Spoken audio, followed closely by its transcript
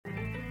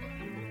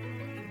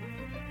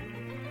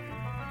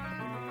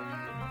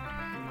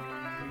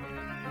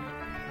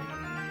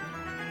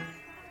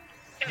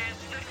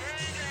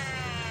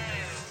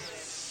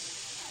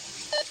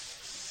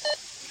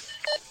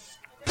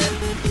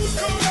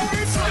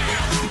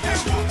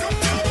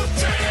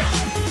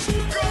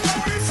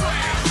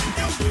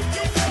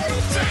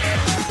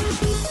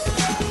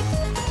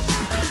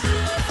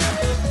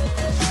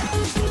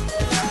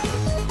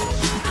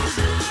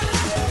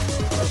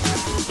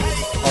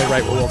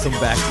right, well, welcome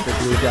back to the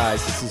Glue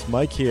Guys. This is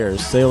Mike here.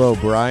 Say hello,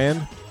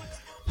 Brian.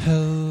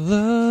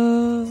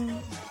 Hello.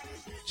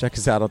 Check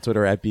us out on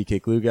Twitter at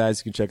BK Glue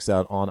Guys. You can check us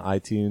out on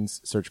iTunes.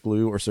 Search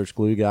Glue or search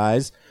Glue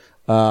Guys.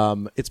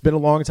 It's been a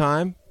long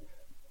time.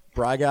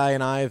 Bry Guy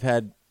and I have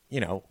had,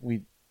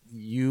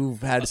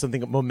 you've had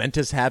something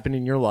momentous happen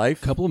in your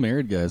life. Couple of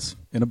married guys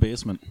in a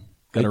basement.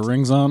 Got our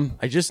rings on.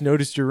 I just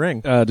noticed your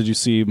ring. Did you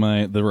see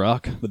the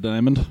rock, the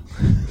diamond?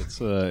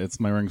 It's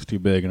my ring's too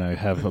big, and I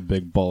have a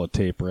big ball of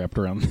tape wrapped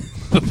around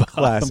the bottom.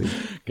 Classy.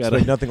 Got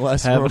like nothing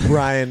less from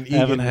Brian Egan.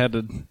 Haven't had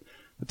the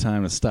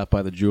time to stop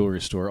by the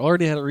jewelry store.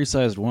 Already had it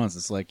resized once.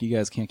 It's like, you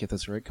guys can't get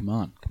this right. Come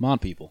on,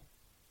 people.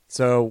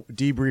 So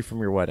debrief from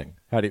your wedding.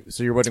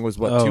 So your wedding was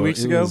what, 2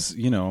 weeks ago? Was,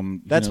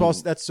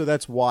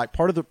 that's why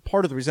part of the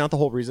reason, not the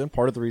whole reason,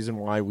 part of the reason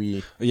why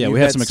we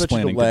had some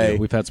explaining to do.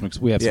 We have some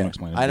explaining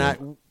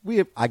to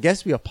do. I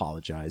guess we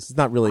apologize. It's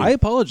not really. I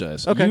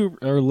apologize. Okay. You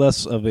are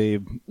less of a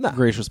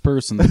gracious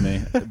person than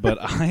me, but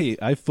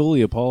I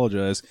fully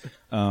apologize.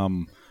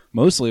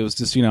 Mostly it was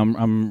just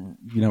I'm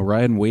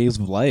riding waves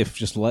of life,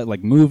 just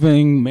like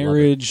moving,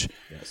 marriage,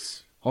 yes,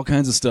 all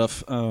kinds of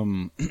stuff.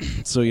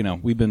 So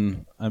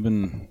I've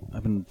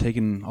been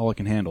taking all I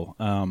can handle.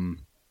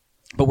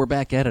 But we're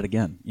back at it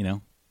again.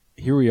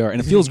 Here we are, and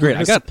it feels great.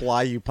 I got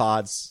supply you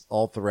pods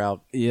all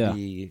throughout. Yeah.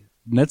 The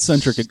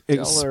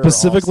NetCentric,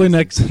 specifically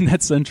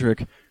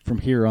NetCentric from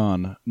here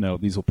on. No,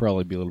 these will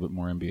probably be a little bit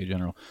more NBA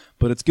general,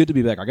 but it's good to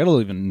be back. I got a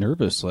little even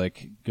nervous,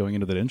 like going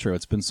into that intro.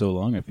 It's been so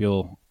long. I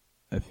feel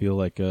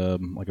like a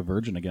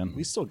virgin again.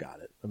 We still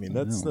got it. I mean,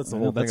 that's the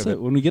whole thing of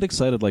it. When we get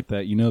excited like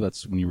that,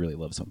 that's when you really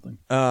love something.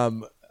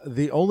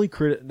 The only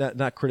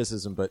not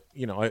criticism, but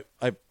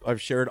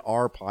I've shared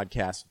our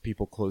podcast with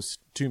people close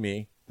to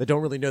me that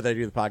don't really know that I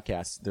do the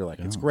podcast. They're like,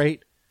 it's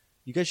great.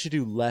 You guys should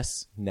do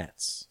less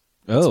nets.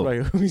 That's what I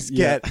always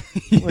get.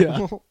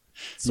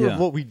 Sort of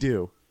what we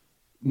do.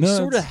 We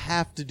sort of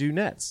have to do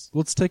nets.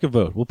 Let's take a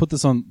vote. We'll put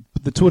this on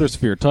the Twitter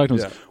sphere. Talk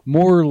to us.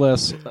 More or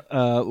less,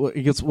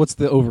 what's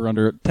the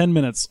over-under? 10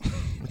 minutes.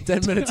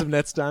 10 minutes of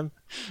Nets time.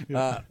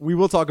 We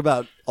will talk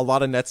about a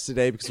lot of Nets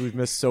today because we've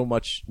missed so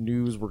much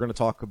news. We're going to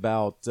talk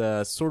about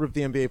sort of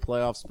the NBA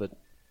playoffs, but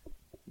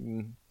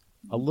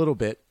a little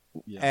bit.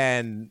 Yeah.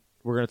 And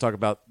we're going to talk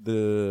about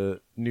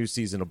the new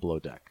season of Below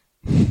Deck.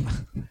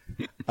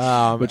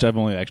 Which I've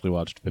only actually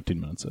watched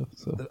 15 minutes of.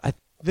 So. I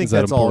think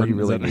that's all you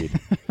really need.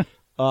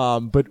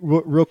 But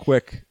real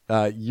quick,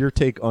 your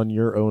take on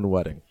your own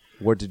wedding.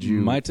 What did you?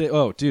 My take.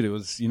 Oh, dude, it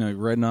was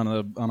riding on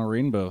a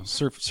rainbow,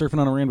 surfing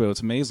on a rainbow. It's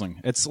amazing.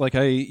 It's like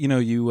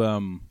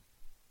the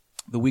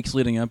weeks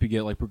leading up, you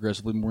get like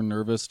progressively more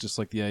nervous, just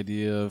like the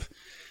idea of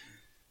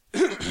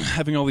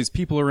having all these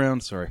people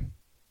around. Sorry,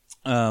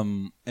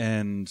 and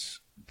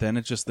then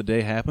it's just the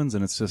day happens,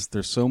 and it's just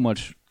there's so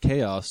much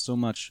chaos, so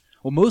much.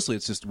 Well, mostly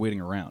it's just waiting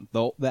around.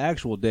 The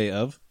actual day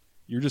of,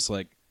 you're just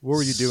like. What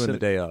were you doing the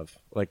day of?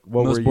 Like,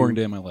 what most were boring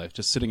day of my life.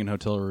 Just sitting in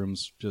hotel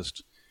rooms.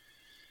 Just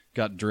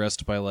got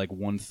dressed by like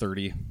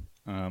 1:30.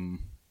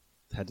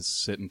 Had to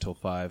sit until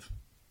 5.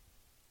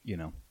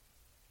 I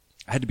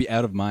had to be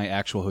out of my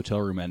actual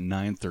hotel room at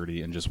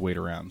 9:30 and just wait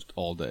around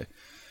all day,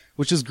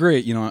 which is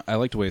great. I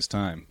like to waste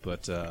time,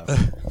 but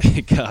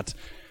it got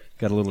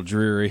a little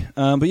dreary.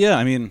 But yeah,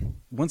 I mean,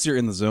 once you're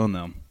in the zone,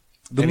 though,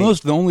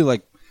 the only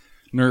like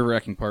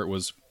nerve-wracking part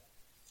was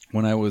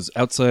when I was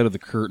outside of the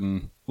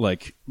curtain.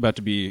 Like about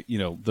to be,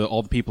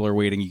 all the people are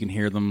waiting. You can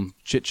hear them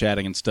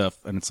chit-chatting and stuff,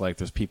 and it's like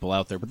there's people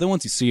out there. But then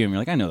once you see him, you're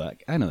like, I know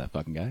that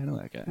fucking guy. I know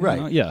that guy.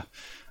 Right? Yeah, I'm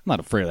not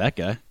afraid of that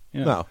guy.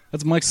 Yeah. No,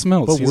 that's Mike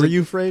Smeltz. But were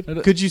you afraid?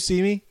 Could you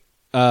see me?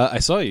 I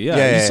saw you.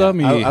 Yeah, you saw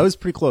me. I was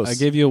pretty close. I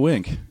gave you a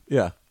wink.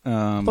 Yeah,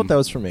 I thought that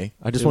was for me.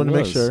 I just wanted to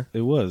make sure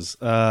it was.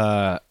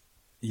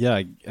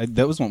 Yeah,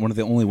 that was one of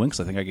the only winks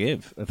I think I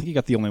gave. I think you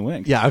got the only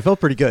wink. Yeah, I felt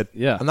pretty good.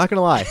 Yeah. I'm not going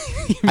to lie.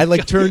 I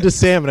turned to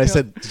Sam and I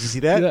said, did you see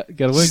that? Yeah,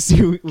 got a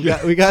wink.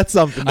 We got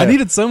something there. I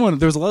needed someone.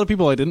 There was a lot of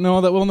people I didn't know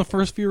that well in the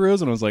first few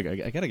rows, and I was like,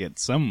 I got to get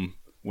some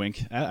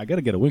wink. I got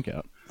to get a wink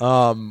out.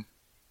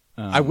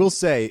 I will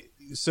say,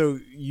 so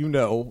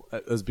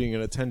as being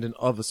an attendant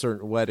of a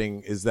certain wedding,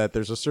 is that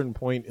there's a certain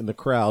point in the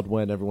crowd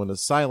when everyone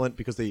is silent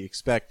because they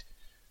expect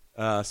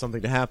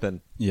something to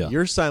happen. Yeah.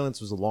 Your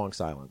silence was a long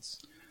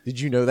silence. Did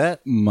you know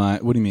that?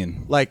 What do you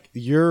mean? Like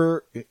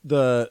the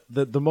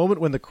moment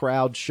when the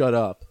crowd shut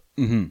up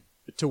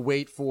to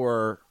wait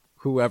for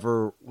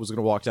whoever was going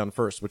to walk down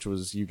first, which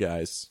was you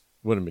guys.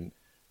 Would have been.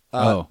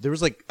 There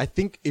was I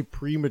think it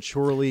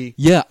prematurely.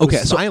 Yeah. Okay.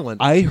 Was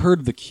silent. So I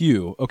heard the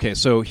cue. Okay.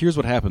 So here's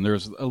what happened. There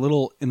was a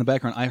little in the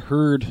background. I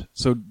heard.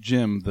 So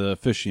Jim, the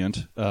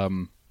officiant,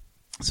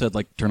 said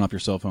turn off your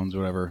cell phones or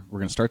whatever. We're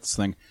going to start this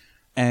thing.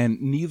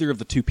 And neither of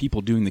the two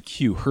people doing the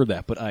cue heard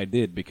that, but I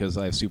did because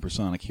I have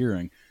supersonic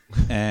hearing.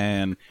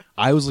 And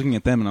I was looking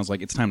at them, and I was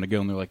like, it's time to go.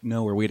 And they're like,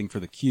 no, we're waiting for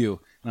the cue.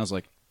 And I was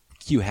like,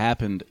 cue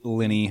happened,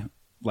 Lenny.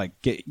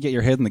 Get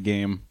your head in the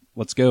game.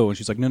 Let's go. And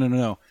she's like,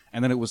 no.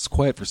 And then it was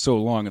quiet for so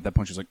long. At that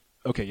point, she's like,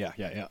 okay, yeah.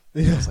 I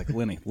was like,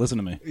 Lenny, listen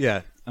to me.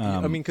 Yeah.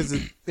 I mean, because,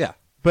 yeah.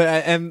 But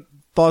and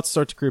thoughts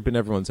start to creep in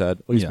everyone's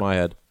head, at least my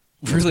head.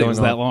 Really, it was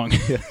going that on. long.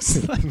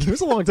 It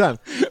was a long time.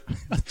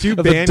 The two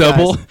The band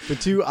double? guys, the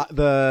two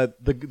the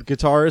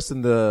guitarist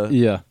and the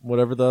Yeah.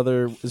 whatever the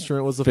other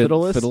instrument was, the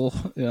fiddleist. Fiddle,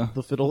 yeah.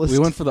 The fiddleist. We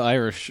went for the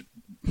Irish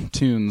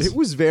tunes. It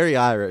was very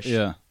Irish.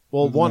 Yeah.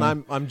 Well, one,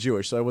 Mhm. I'm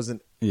Jewish, so I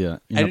wasn't. Yeah. You're I not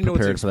didn't know what to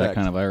prepared for that expect.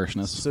 kind of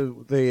Irishness.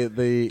 So they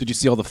Did you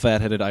see all the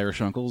fat-headed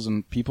Irish uncles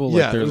and people?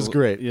 yeah, it there's- was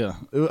great. Yeah.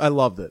 I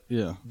loved it.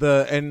 Yeah.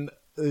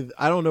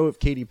 I don't know if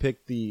Katie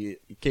picked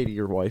Katie,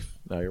 your wife,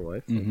 now your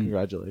wife. Mhm.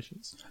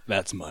 Congratulations.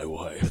 That's my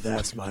wife.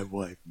 That's my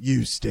wife.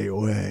 You stay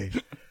away.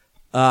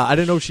 I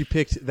didn't know if she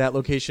picked that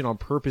location on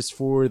purpose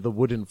for the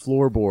wooden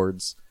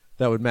floorboards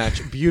that would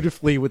match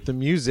beautifully with the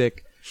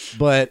music,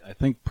 but I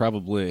think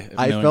probably.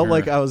 I knowing felt her.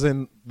 like I was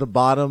in the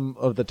bottom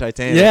of the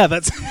Titanic. Yeah,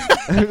 that's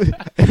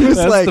It was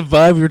that's like the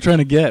vibe we were trying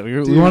to get. We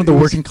Dude, wanted the it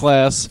was- working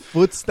class.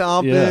 foot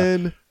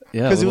stomping.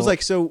 Yeah, Because it was little-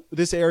 like, so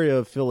this area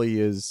of Philly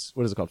is,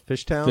 what is it called?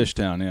 Fishtown?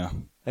 Fishtown. Yeah.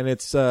 And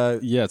it's,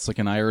 Yeah, it's like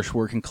an Irish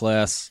working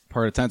class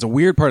part of town. It's a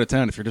weird part of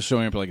town if you're just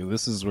showing up like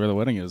this is where the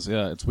wedding is.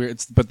 Yeah, it's weird.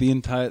 But the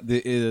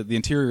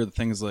interior of the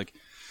thing is like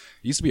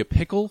it used to be a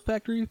pickle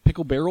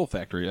barrel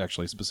factory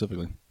actually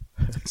specifically.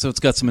 So it's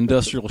got some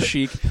industrial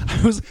chic.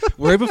 I was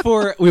right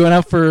before we went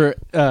out for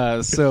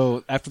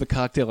so after the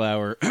cocktail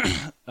hour,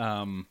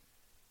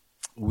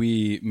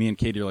 me and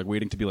Katie are like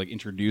waiting to be like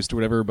introduced or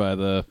whatever by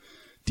the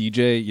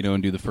DJ,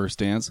 and do the first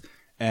dance.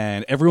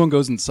 And everyone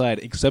goes inside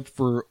except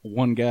for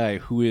one guy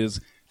who is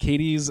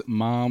Katie's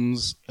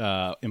mom's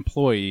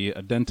employee,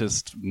 a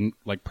dentist,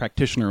 like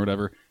practitioner or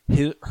whatever.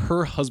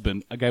 Her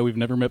husband, a guy we've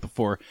never met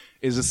before,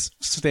 is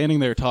just standing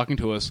there talking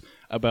to us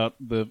about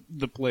the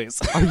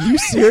place. are you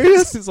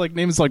serious? His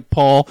name is like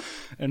Paul,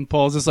 and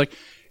Paul's just like,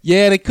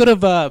 yeah, they could have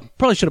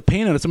probably should have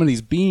painted some of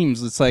these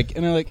beams. It's like,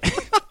 and they're like,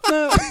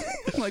 no,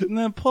 I'm like,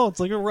 no, Paul, it's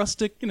like a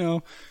rustic,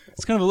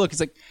 it's kind of a look. It's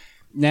like,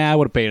 nah, I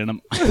would have painted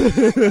them.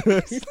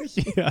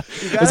 Yeah,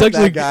 it's actually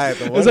that guy at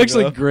the it was wedding,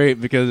 actually though.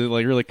 great because it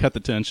like really cut the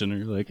tension.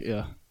 And you're like,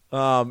 yeah,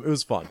 It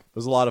was fun. It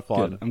was a lot of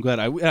fun. good. I'm glad.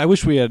 I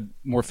wish we had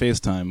more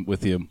FaceTime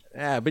with you.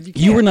 Yeah, but you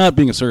can't. You were not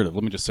being assertive.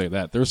 Let me just say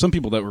that there were some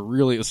people that were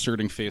really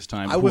asserting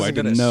FaceTime I who I wasn't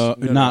didn't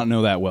gonna not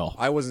know that well.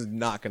 I was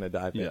not going to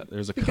dive in. Yeah,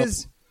 there's a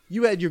because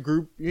you had your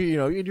group, you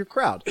had your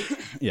crowd.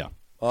 Yeah,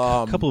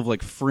 a couple of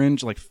like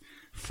fringe, like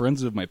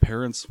friends of my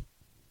parents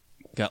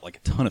got like a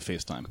ton of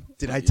FaceTime.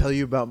 Did I tell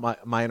you about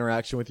my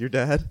interaction with your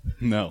dad?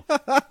 No,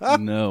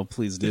 no,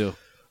 please do.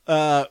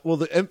 Well,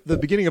 the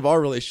beginning of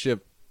our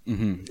relationship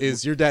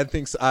is your dad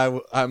thinks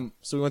I'm.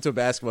 So we went to a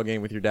basketball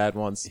game with your dad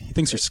once. He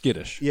thinks you're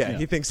skittish. Yeah,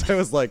 he thinks I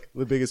was like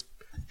the biggest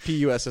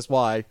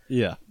PUSSY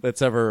Yeah,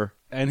 that's ever.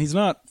 and he's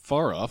not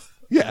far off.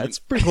 Yeah, it's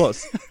pretty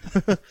close.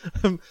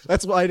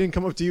 That's why I didn't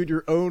come up to you at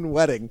your own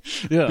wedding.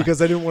 Yeah.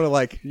 because I didn't want to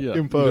like Yeah,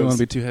 you impose. don't want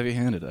to be too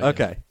heavy-handed.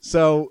 Okay,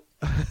 so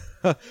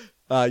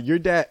your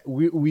dad,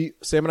 we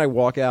Sam and I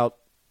walk out.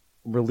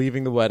 We're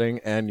leaving the wedding,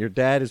 and your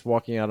dad is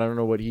walking out. I don't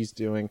know what he's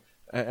doing,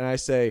 and I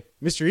say,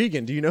 "Mr.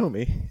 Egan, do you know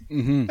me?"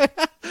 Mm-hmm.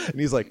 And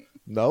he's like,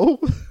 "No."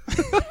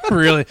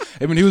 Really?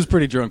 I mean, he was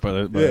pretty drunk by the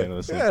end of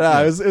this. Yeah,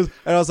 no, it was, and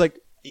I was like,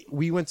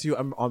 "We went to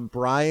on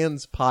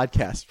Brian's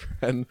podcast,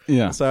 and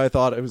Yeah. so I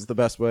thought it was the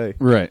best way."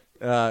 Right.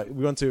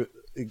 We went to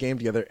a game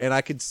together, and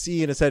I could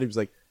see in his head he was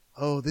like,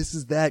 "Oh, this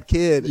is that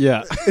kid."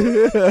 Yeah.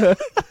 I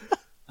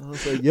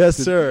was like, "Yes,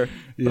 sir."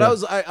 But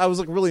Yeah. I was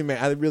like really mad.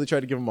 I really tried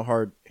to give him a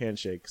hard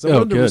handshake because I Oh,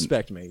 wanted to good.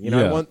 respect me. I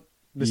Yeah. want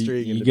Mr.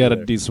 Egan. You to got be to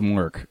there. do some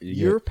work.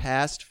 Your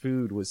past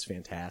food was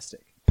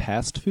fantastic,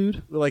 past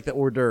food? like the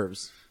hors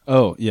d'oeuvres.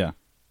 Oh, yeah.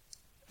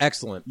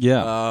 Excellent.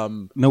 Yeah.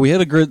 No, we had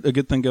a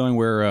good thing going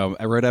where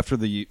right after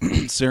the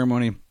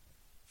ceremony.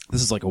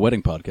 This is like a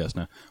wedding podcast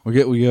now. We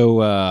go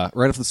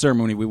right after the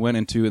ceremony. We went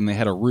into and they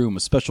had a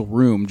special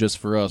room just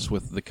for us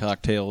with the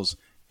cocktails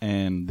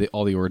and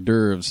all the hors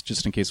d'oeuvres,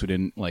 just in case we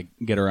didn't like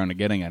get around to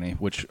getting any,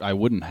 which I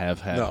wouldn't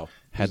have had No,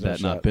 had there's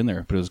that no not shot. been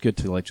there. But it was good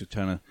to like just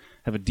kind of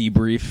have a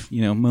debrief,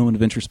 moment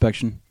of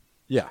introspection.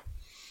 Yeah,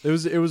 it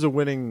was a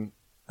winning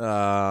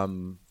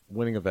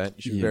event.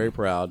 You should be Yeah, very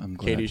proud. I'm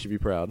glad. Katie should be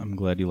proud. I'm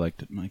glad you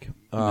liked it, Mike.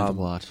 It meant a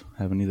lot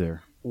having you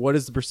there. What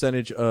is the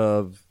percentage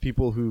of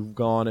people who've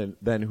gone and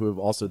then who have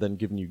also then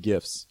given you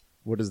gifts?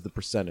 What is the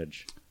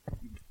percentage?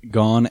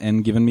 Gone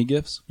and given me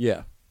gifts.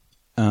 Yeah,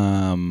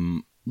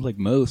 Like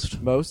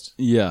most. most.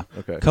 Yeah.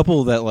 Okay.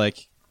 Couple that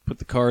like put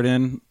the card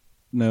in,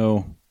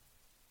 no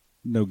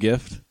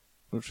gift,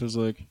 which was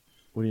like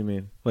What do you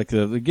mean? they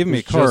give me a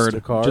It's just card,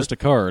 a card? just a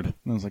card.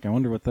 And I was like, I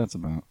wonder what that's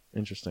about.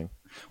 Interesting.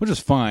 Which is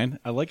fine.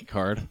 I like a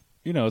card.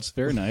 It's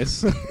very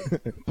nice.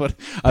 But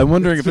I'm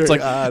wondering if it's very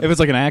like odd. if it's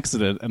like an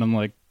accident, and I'm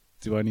like,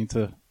 do I need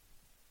to?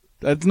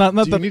 It's not Do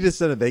you that. need to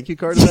send a thank you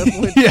card at that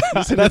point? Yeah,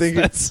 You send a thank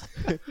you. that's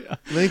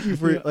Thank you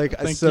for like.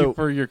 thank so you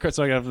for your card.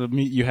 So I have to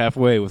meet you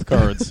halfway with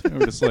cards. Or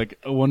just like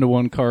a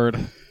 1-to-1 card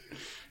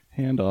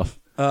handoff.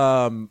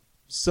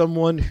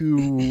 someone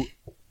who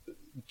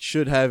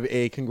should have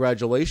a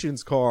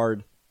congratulations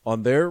card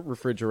on their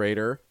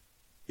refrigerator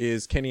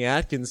is Kenny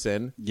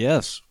Atkinson.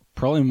 Yes,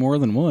 probably more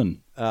than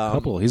one.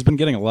 Couple. He's been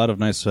getting a lot of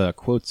nice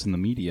quotes in the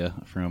media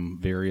from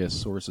various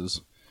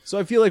sources. So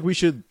I feel like we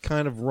should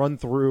kind of run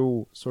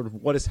through sort of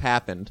what has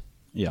happened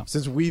Yeah.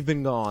 since we've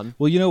been gone.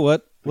 Well, you know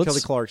what?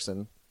 Kelly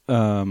Clarkson.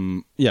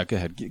 Yeah, go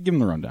ahead. Give him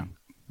the rundown.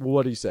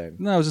 What are you saying?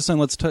 No, I was just saying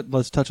let's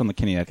touch on the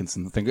Kenny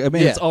Atkinson thing. I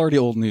mean, Yeah. it's already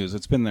old news.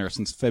 It's been there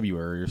since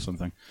February or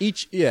something.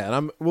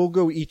 We'll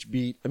go each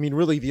beat. I mean,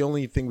 really, the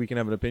only thing we can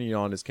have an opinion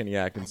on is Kenny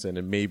Atkinson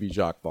and maybe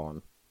Jacques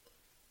Vaughn.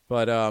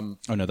 But oh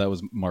no, that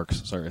was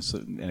Marks. Sorry,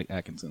 so,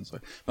 Atkinson.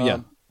 Sorry. But yeah.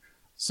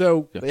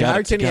 So Yeah, they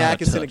hired Kenny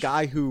Atkinson, a touch.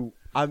 guy who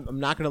I'm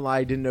not going to lie,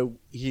 I didn't know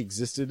he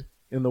existed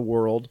in the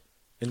world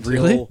until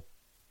Really?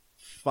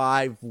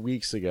 5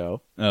 weeks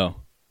ago. Oh,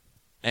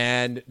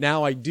 And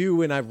now I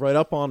do, and I've read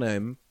up on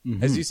him.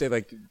 As you say,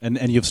 like, and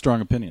you have strong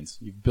opinions.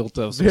 You've built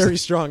up very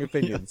strong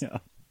opinions.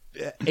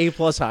 Yeah. A+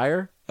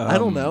 higher? I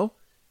don't know.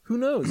 Who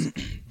knows?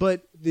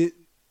 But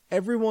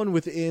everyone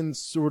within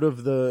sort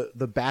of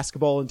the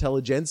basketball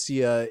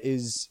intelligentsia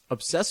is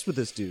obsessed with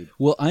this dude.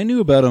 Well, I knew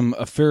about him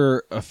a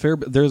fair.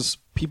 There's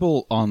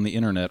people on the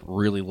internet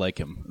really like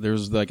him.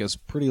 There's like a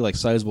pretty like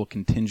sizable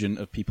contingent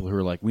of people who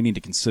are like, we need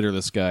to consider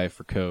this guy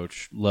for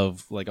coach.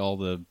 Love like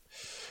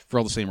for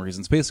all the same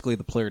reasons. Basically,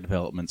 the player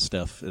development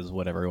stuff is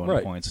what everyone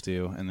Right. points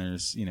to. And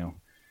there's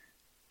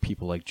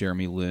people like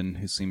Jeremy Lin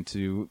who seem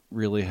to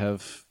really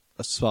have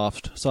a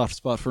soft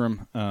spot for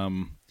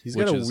him. He's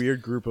got a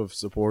weird group of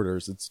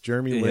supporters. It's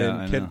Jeremy Yeah, Lin,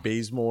 I know. Kent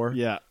Bazemore.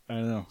 Yeah, I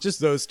know.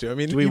 Just those two. I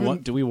mean, Do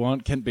we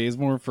want Kent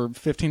Bazemore for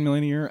 $15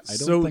 million a year? I don't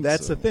so think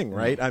that's so. the thing,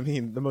 right? I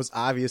mean, the most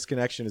obvious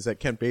connection is that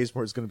Kent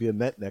Bazemore is going to be a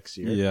Met next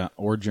year. Yeah,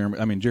 or Jeremy.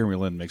 I mean, Jeremy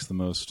Lin makes the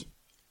most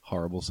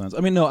horrible sense. I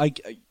mean, no, I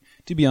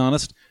to be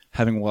honest,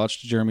 having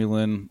watched Jeremy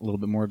Lin a little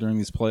bit more during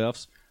these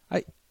playoffs,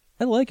 I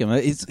like him.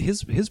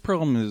 His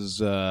problem is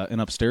an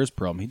upstairs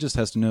problem. He just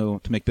has to know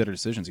to make better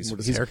decisions.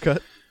 With his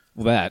haircut.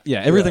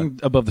 Everything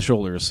above the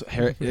shoulders,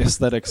 hair,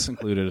 aesthetics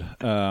included,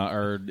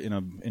 are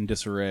in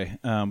disarray.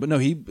 But no,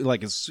 he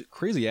like is a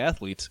crazy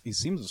athlete. He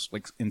seems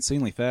like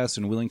insanely fast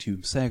and willing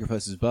to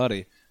sacrifice his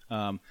body.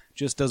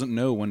 Just doesn't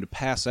know when to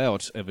pass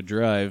out of a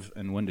drive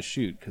and when to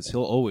shoot because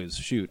he'll always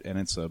shoot, and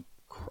it's a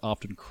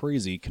often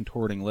crazy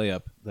contorting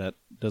layup that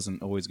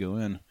doesn't always go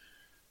in.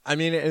 I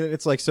mean,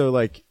 it's like so.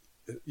 Like,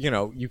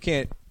 you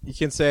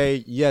can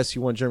say yes,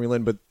 you want Jeremy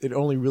Lin, but it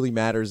only really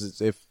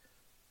matters if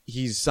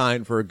he's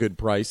signed for a good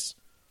price.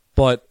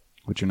 But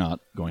Which you're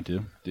not going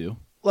to do.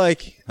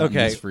 like, Not in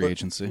okay, this free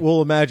agency.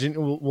 We'll imagine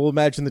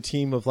the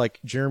team of like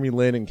Jeremy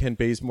Lin and Kent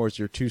Bazemore as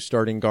your two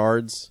starting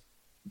guards.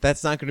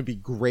 That's not going to be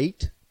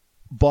great,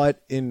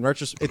 but in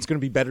retrospect, it's going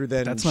to be better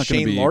than That's not gonna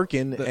Shane be-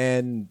 Larkin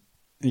and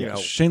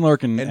Shane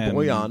Larkin and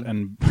Boyan.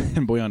 and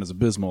Boyan is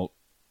abysmal.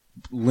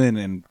 Lin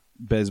and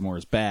Bazemore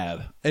is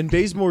bad. And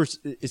Bazemore,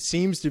 it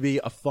seems to be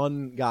a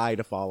fun guy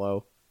to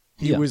follow.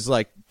 He Yeah. was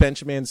like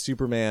benchman,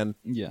 Superman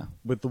Yeah,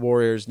 with the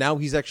Warriors. Now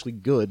he's actually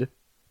good.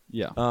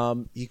 yeah.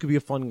 He could be a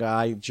fun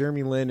guy.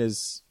 Jeremy Lin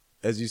is,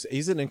 as you say,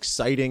 he's an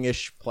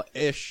exciting-ish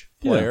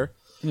player.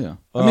 Yeah.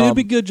 I mean, it'd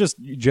be good just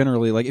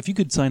generally, like, if you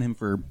could sign him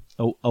for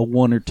a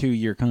 1 or 2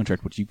 year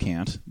contract, which you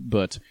can't,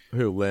 but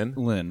Who, Lin?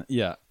 Lin,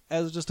 yeah,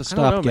 as just a I don't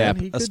know, man.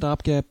 stopgap, He could-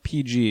 stopgap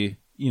PG.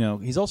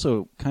 He's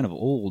also kind of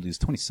old. He's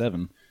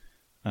 27.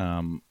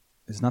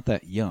 He's not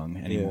that young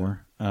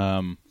anymore.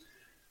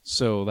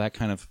 So that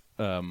kind of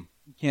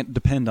can't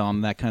depend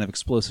on that kind of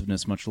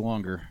explosiveness much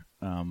longer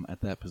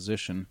at that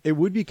position. It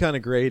would be kind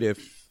of great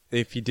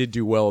if he did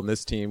do well in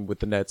this team with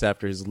the Nets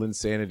after his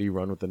Linsanity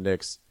run with the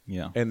Knicks.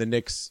 Yeah. And the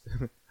Knicks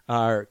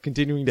are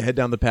continuing to head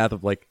down the path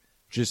of like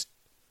just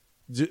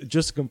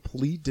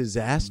complete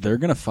disaster. They're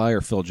going to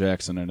fire Phil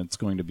Jackson, and it's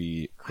going to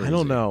be crazy I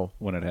don't know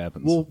when it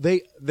happens. Well,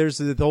 there's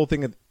the whole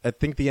thing. I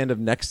think the end of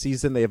next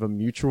season they have a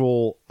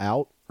mutual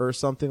out or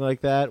something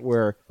like that,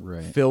 where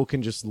Right. Phil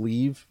can just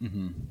leave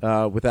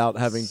without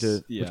having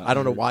to. Yeah. which I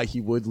don't know why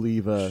he would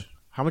leave.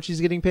 How much he's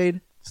getting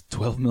paid? It's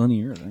 $12 million a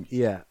year, I think.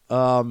 Yeah.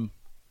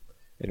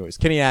 Anyways,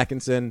 Kenny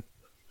Atkinson.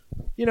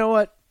 You know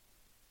what?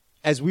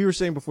 As we were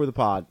saying before the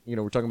pod,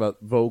 we're talking about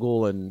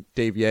Vogel and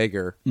Dave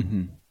Yeager.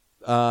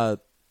 Mm-hmm.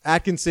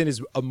 Atkinson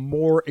is a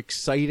more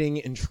exciting,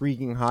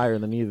 intriguing hire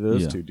than either of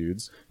those Yeah. two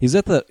dudes. He's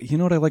at the. You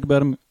know what I like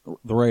about him?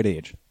 The right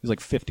age. He's like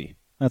 50.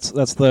 That's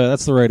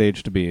the right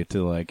age to be.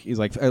 To like, he's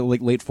like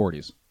late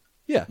 40s.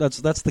 Yeah.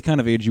 That's the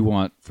kind of age you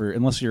want for,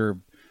 unless you're,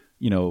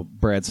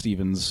 Brad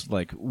Stevens,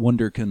 like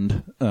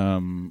wonderkind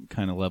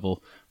kind of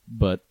level.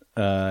 But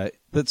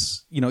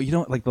that's you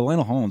don't like the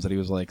Lionel Hollins that he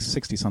was like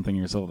 60 something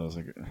years old. I was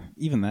like,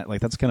 even that,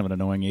 like, that's kind of an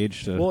annoying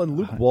age to. Well, and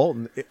Luke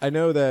Walton, I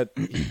know that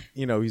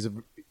he's a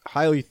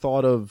highly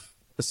thought of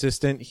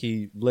assistant.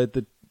 He led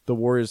the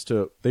Warriors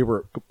to, they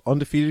were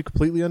undefeated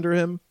completely under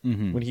him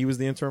when he was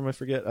the interim. I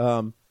forget.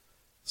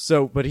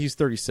 But he's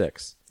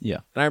 36. Yeah.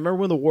 And I remember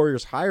when the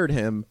Warriors hired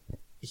him,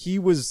 he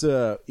was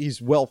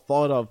he's well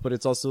thought of, but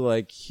it's also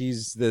like he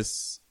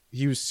was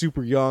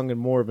super young and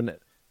more of an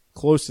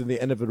close to the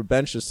end of a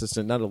bench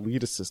assistant, not a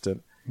lead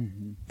assistant.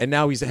 And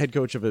now he's a head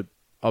coach of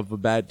a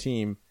bad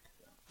team.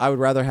 I would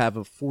rather have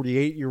a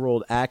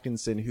 48-year-old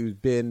Atkinson who's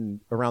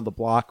been around the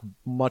block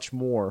much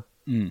more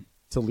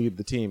to lead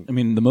the team. I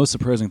mean, the most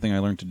surprising thing I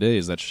learned today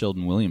is that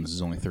Sheldon Williams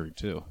is only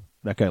 32.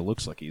 That guy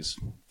looks like he's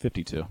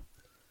 52.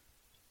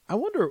 I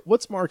wonder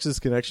what's Marx's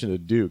connection to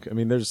Duke. I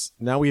mean,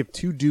 we have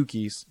 2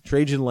 Dukies,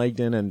 Trajan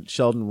Langdon and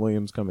Sheldon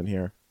Williams coming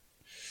here.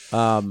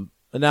 And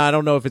now I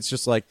don't know if it's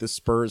just like the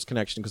Spurs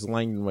connection because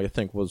Langdon, I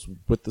think, was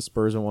with the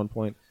Spurs at one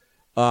point.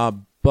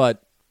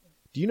 But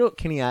do you know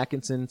Kenny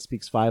Atkinson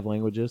speaks 5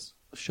 languages?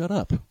 Shut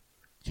up.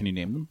 Can you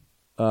name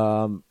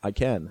them? I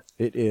can.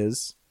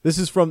 This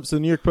is from, so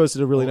New York Post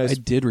did a really nice. I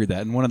did read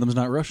that, and one of them's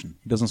not Russian.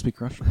 He doesn't speak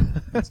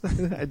Russian. I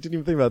didn't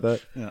even think about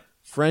that. Yeah.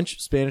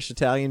 French, Spanish,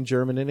 Italian,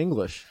 German, and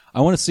English.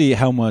 I want to see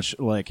how much,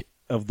 like,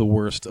 of the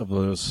worst of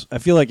those. I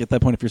feel like at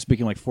that point, if you're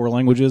speaking like 4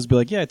 languages, be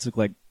like, yeah, I took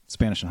like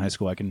Spanish in high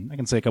school. I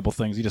can say a couple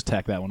things. You just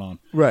tack that one on.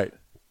 Right.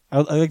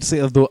 I like to say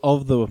of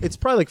the. It's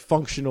probably like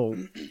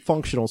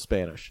functional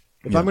Spanish.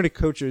 If I'm going to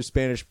coach a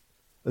Spanish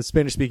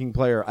speaking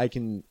player, I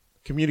can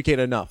communicate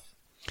enough.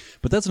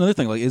 But that's another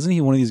thing. Like, isn't he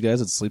one of these guys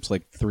that sleeps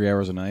like 3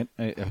 hours a night?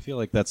 I feel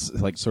like that's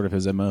like sort of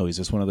his MO. He's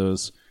just one of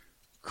those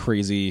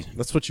crazy.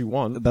 That's what you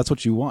want. That's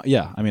what you want.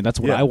 Yeah. I mean, that's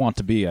what I want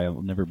to be.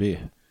 I'll never be.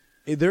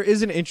 There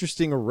is an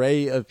interesting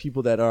array of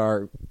people that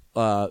are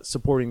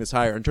supporting this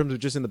hire in terms of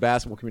just in the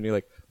basketball community.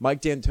 Like Mike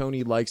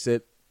D'Antoni likes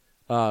it.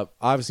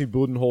 Obviously,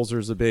 Budenholzer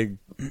is a big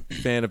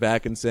fan of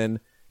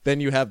Atkinson.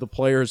 Then you have the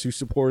players who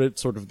support it,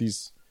 sort of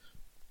these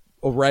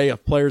array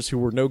of players who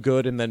were no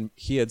good, and then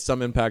he had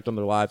some impact on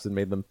their lives and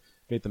made them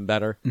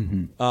better.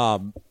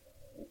 Mm-hmm.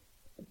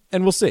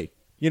 And we'll see.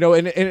 You know,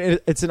 and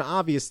it's an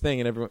obvious thing,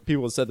 and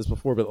people have said this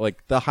before, but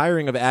like the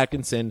hiring of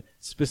Atkinson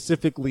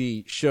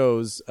specifically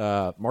shows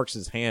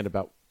Marx's hand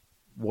about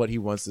what he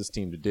wants this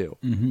team to do.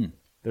 Mm-hmm.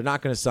 They're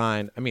not going to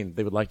sign. I mean,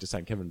 they would like to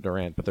sign Kevin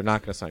Durant, but they're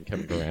not going to sign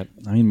Kevin Durant.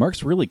 I mean,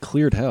 Marx really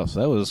cleared house.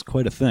 That was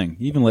quite a thing.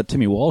 He even let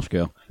Timmy Walsh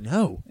go.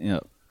 No, Yeah.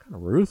 kind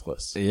of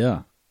ruthless.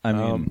 Yeah. I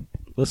mean,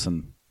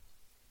 listen.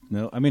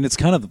 No, I mean it's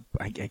kind of.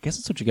 I guess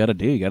it's what you got to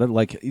do. You got to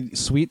like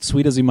sweet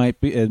as he may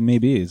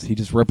be. He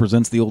just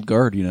represents the old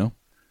guard, you know.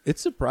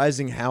 It's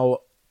surprising how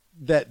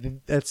that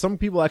some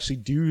people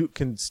actually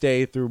can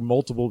stay through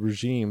multiple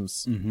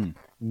regimes,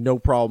 no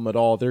problem at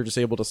all. They're just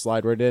able to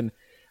slide right in.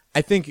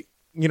 I think,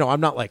 you know,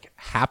 I'm not like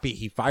happy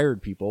he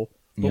fired people,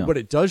 but what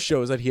it does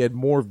show is that he had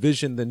more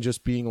vision than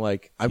just being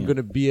like, I'm going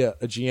to be a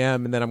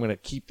GM and then I'm going to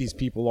keep these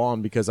people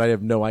on because I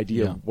have no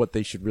idea what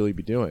they should really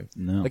be doing.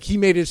 No. Like he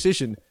made a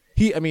decision.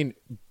 I mean,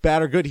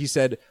 bad or good, he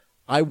said,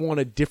 I want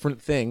a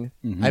different thing.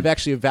 I've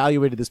actually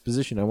evaluated this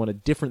position. I want a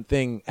different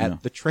thing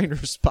at the trainer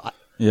spot.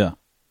 Yeah.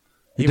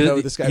 He Even did,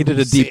 though this guy he did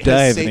a deep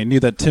dive, and he knew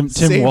that Tim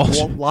Walsh.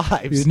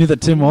 Lives. He knew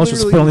that Tim Walsh was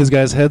Literally- filling these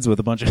guys' heads with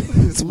a bunch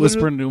of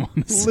whispering to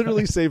them.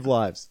 Literally saved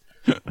lives.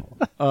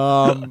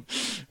 I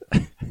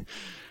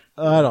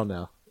don't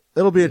know.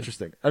 It'll be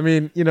interesting. I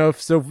mean, you know,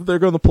 if they're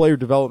going the player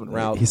development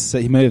route.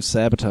 He may have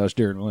sabotaged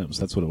Darren Williams.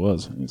 That's what it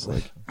was. He's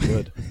like,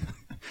 good.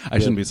 I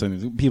shouldn't be saying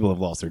this. People have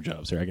lost their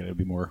jobs here. I got to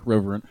be more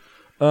reverent.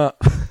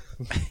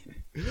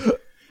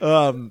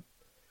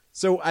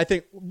 So I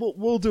think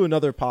we'll do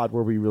another pod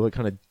where we really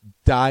kind of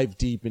dive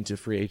deep into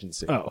free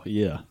agency. Oh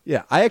yeah,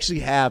 Yeah, I actually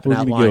have an we're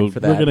gonna outline go. for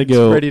that. We're gonna It's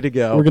go. ready to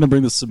go. We're gonna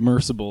bring the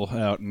submersible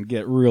out and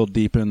get real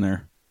deep in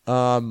there.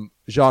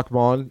 Jacques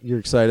Vaughn, you're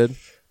excited?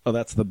 Oh,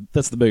 that's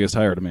the biggest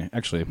hire to me.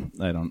 Actually,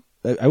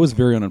 I was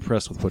very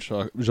unimpressed with what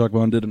Jacques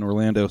Vaughn did in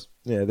Orlando.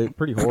 Yeah, they're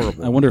pretty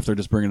horrible. I wonder if they're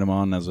just bringing him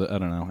on as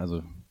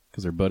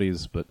because they're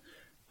buddies, but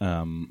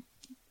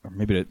or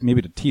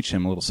maybe to teach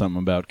him a little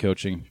something about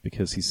coaching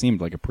because he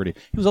seemed like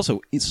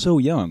he's so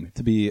young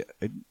to be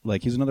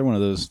like he's another one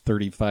of those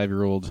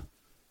 35-year-old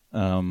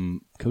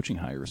coaching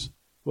hires.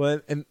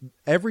 Well, and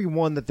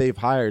everyone that they've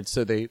hired,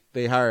 so they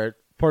hired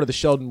part of the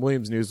Sheldon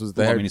Williams news was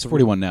I mean, he's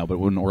 41 now, but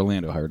when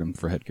Orlando hired him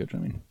for head coach, I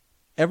mean,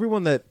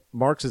 everyone that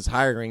Marks is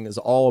hiring is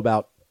all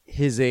about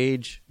his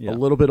age, Yeah. a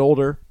little bit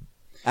older.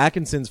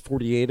 Atkinson's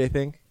 48, I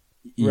think,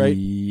 right?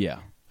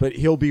 Yeah. But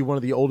he'll be one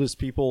of the oldest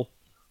people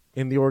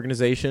in the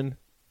organization,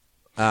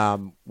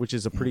 which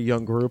is a pretty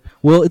young group.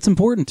 Well, it's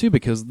important too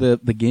because the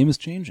game is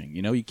changing.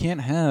 You know, you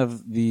can't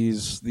have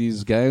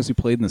these guys who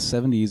played in the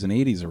 70s and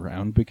 80s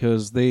around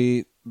because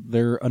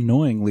they're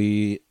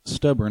annoyingly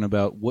stubborn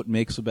about what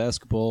makes a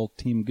basketball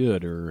team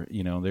good, or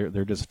you know,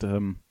 they're just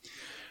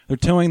they're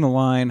towing the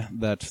line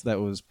that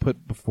was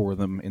put before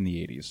them in the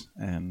 80s,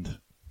 and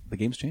the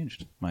game's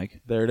changed, Mike.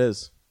 There it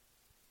is.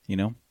 You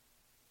know,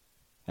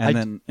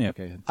 and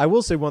okay. I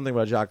will say one thing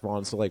about Jacques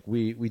Vaughn. So, like,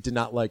 we did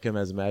not like him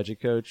as a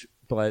Magic coach,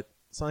 but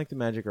it's not like the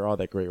Magic are all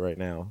that great right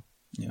now.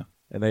 Yeah.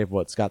 And they have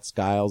Scott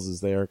Skiles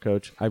is their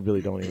coach. I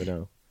really don't even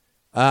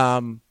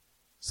know.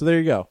 So there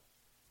you go.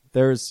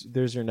 There's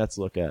your Nets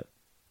look at.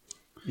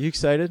 You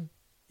excited?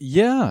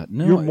 Yeah.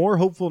 No. You're more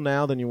hopeful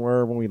now than you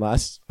were when we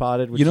last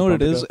potted. You know what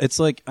it is? It's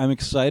like I'm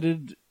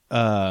excited.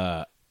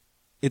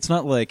 It's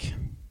not like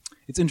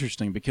it's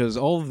interesting because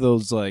all of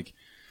those like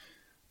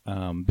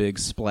big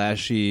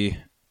splashy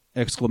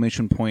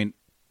exclamation point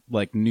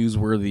like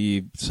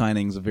newsworthy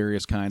signings of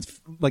various kinds,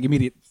 like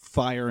immediate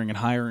firing and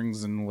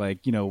hirings and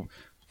like, you know,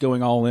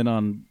 going all in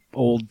on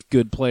old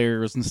good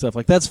players and stuff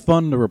like that's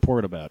fun to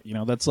report about. You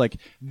know, that's like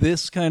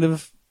this kind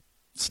of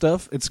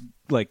stuff, it's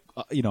like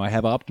I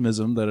have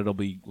optimism that it'll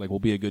be like we'll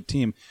be a good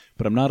team,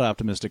 but I'm not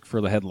optimistic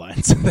for the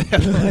headlines. The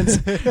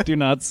headlines do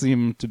not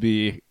seem to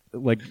be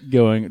like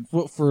going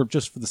for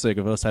just for the sake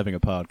of us having a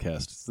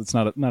podcast. It's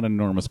not an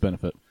enormous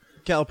benefit.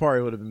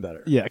 Calipari would have been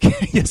better. Yeah,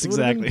 yes,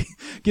 exactly.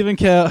 Giving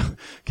Cal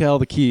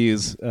the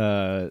keys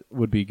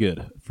would be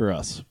good for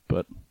us,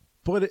 but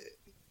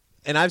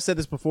and I've said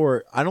this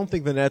before. I don't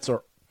think the Nets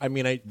are. I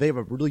mean, they have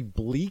a really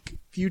bleak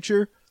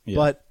future,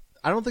 but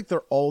I don't think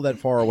they're all that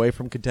far away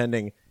from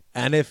contending.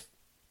 And if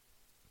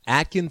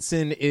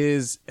Atkinson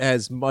is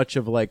as much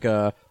of like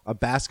a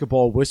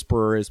basketball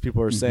whisperer as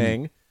people are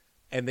saying,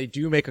 and they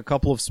do make a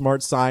couple of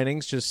smart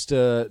signings just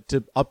to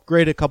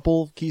upgrade a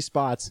couple key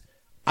spots,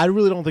 I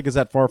really don't think it's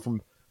that far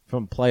from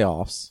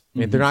playoffs. I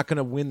mean, they're not going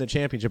to win the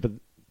championship, but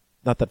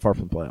not that far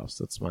from playoffs.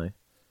 That's my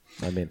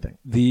main thing.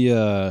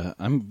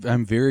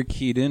 I'm very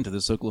keyed into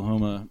this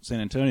Oklahoma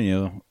San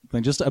Antonio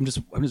thing. I'm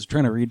just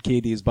trying to read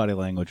KD's body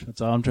language.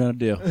 That's all I'm trying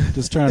to do.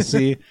 Just trying to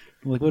see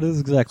like what is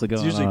exactly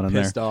going on in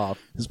there. Pissed off.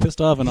 He's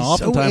pissed off, and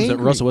oftentimes so at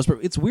Russell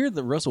Westbrook. It's weird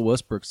that Russell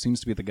Westbrook seems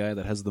to be the guy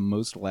that has the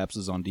most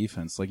lapses on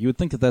defense. Like you would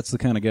think that that's the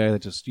kind of guy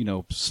that just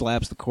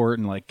slaps the court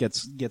and like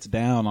gets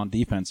down on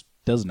defense.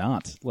 Does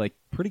not, like,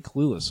 pretty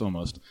clueless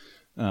almost.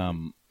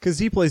 Because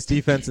he plays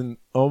defense in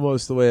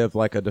almost the way of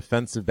like a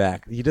defensive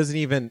back. He doesn't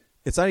even.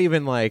 It's not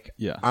even like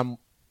I'm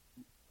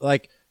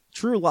like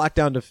true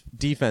lockdown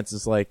defense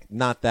is like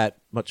not that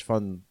much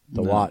fun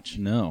to watch.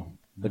 No.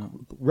 Like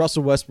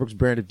Russell Westbrook's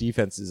brand of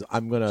defense is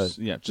I'm gonna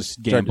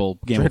just gamble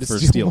for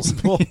steal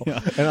steals,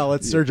 and I'll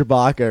let Serge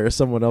Ibaka or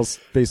someone else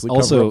basically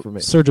cover up for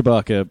me. Serge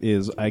Ibaka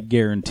is, I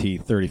guarantee,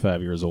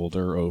 35 years old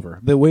or over.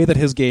 The way that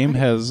his game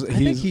has, I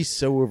think he's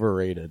so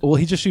overrated. Well,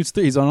 he just shoots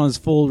threes. He's on his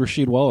full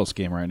Rasheed Wallace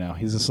game right now.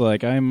 He's just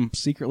like, I'm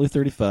secretly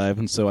 35,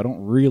 and so I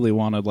don't really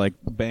want to like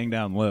bang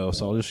down low,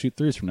 so I'll just shoot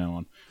threes from now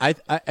on.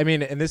 I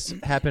mean, and this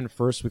happened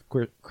first with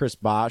Chris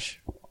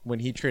Bosh when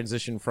he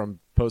transitioned from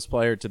post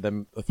player to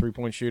them a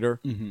 3-point shooter.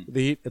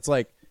 It's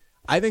like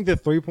I think the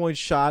 3-point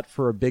shot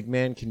for a big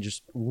man can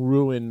just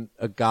ruin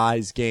a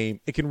guy's game.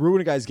 It can ruin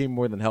a guy's game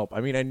more than help.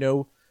 I mean, I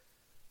know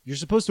you're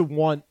supposed to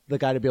want the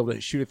guy to be able to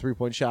shoot a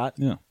 3-point shot.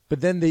 Yeah.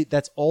 But then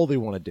that's all they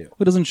want to do.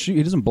 He doesn't shoot.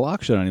 He doesn't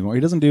block shot anymore.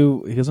 He doesn't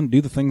do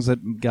the things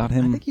that got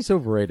him. I think he's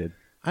overrated.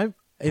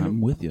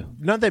 I'm with you.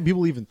 Not that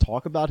people even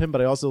talk about him,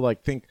 but I also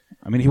like think.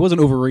 I mean, he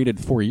wasn't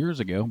overrated 4 years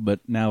ago, but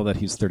now that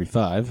he's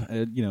 35,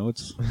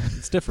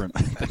 it's different.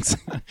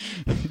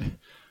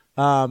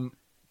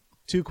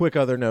 Two quick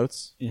other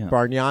notes. Yeah.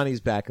 Bargnani's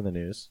back in the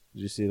news.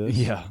 Did you see this?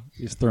 Yeah,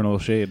 he's throwing a little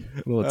shade,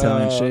 a little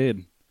Italian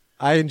shade.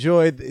 I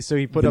enjoyed. So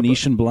he put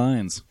Venetian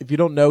blinds. If you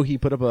don't know, he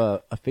put up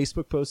a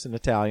Facebook post in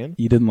Italian.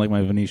 You didn't like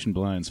my Venetian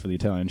blinds for the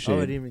Italian shade. Oh,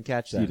 I didn't even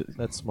catch that.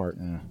 That's smart.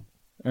 Yeah.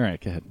 All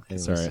right, go ahead.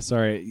 Anyways.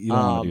 Sorry. You don't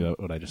want to do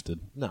what I just did.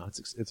 No,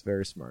 it's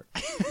very smart.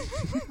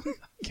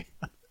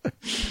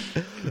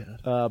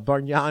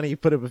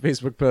 Bargnani put up a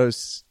Facebook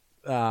post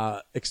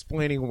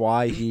explaining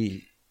why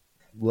he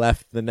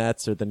left the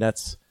Nets, or the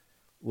Nets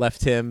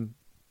left him.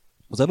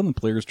 Was that on the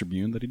Players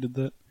Tribune that he did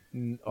that?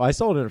 I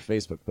saw it in a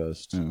Facebook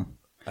post. Yeah.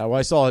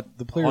 I saw it.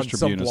 The Players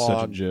Tribune is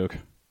such a joke.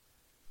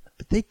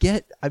 But they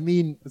get. I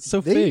mean, it's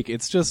so fake.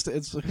 It's just.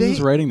 Who's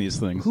writing these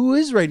things? Who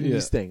is writing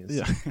these things?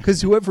 Yeah.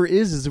 Because whoever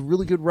is a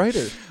really good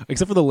writer.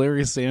 Except for the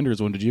Larry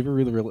Sanders one. Did you ever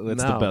read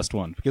That's No. the best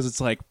one because it's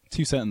like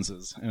 2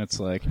 sentences, and it's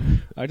like,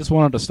 I just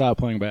wanted to stop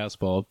playing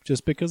basketball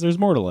just because there's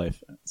more to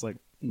life. It's like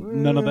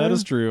none of that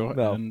is true,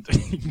 and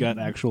you got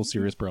actual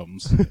serious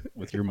problems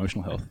with your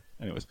emotional health.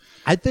 Anyways,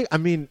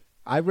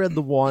 I read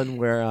the one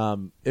where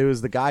it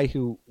was the guy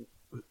who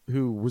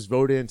was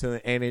voted into the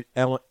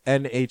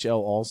NHL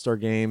All-Star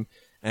game.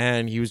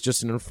 And he was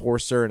just an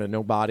enforcer and a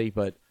nobody,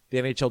 but the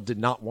NHL did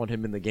not want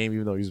him in the game,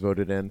 even though he was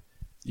voted in.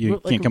 You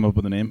can't come up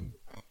with a name?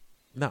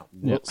 No,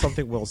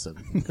 something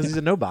Wilson, because he's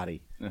a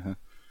nobody. Uh-huh.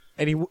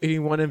 And he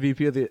won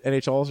MVP of the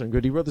NHL All-Star. And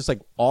good, he wrote this like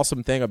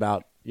awesome thing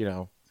about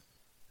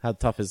how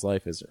tough his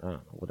life is. I don't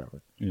know,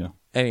 whatever. Yeah.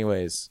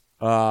 Anyways,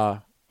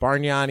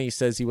 Bargnani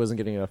says he wasn't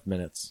getting enough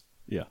minutes.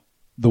 Yeah.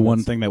 The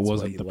one thing that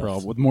wasn't the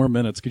problem. With more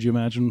minutes, could you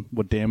imagine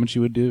what damage he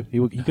would do? He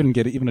couldn't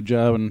get even a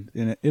job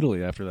in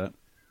Italy after that.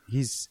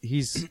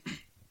 He's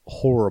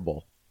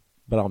horrible,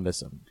 but I'll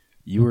miss him.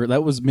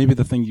 That was maybe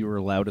the thing you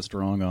were loudest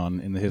wrong on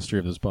in the history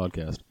of this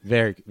podcast.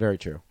 Very, very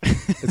true.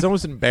 It's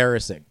almost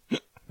embarrassing.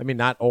 I mean,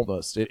 not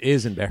almost. It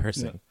is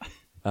embarrassing.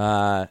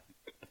 Yeah.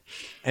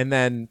 And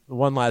then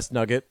one last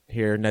nugget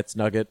here, Nets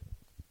nugget.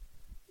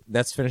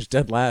 Nets finished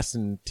dead last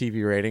in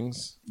TV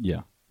ratings.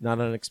 Yeah.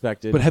 Not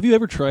unexpected. But have you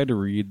ever tried to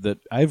read that?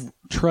 I've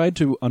tried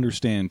to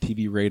understand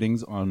TV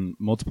ratings on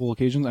multiple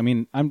occasions. I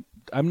mean, I'm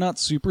not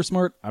super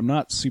smart. I'm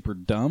not super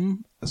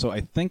dumb. So I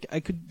think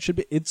should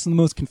be. It's the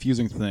most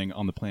confusing thing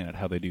on the planet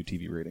how they do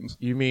TV ratings.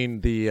 You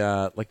mean the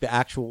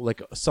actual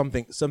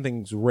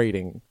something's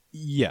rating?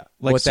 Yeah,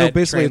 like what so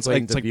basically it's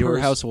like per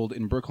viewers? household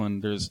in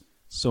Brooklyn. There's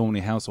so many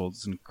households.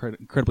 It's an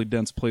incredibly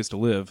dense place to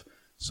live.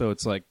 So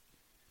it's like,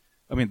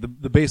 I mean,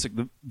 the basic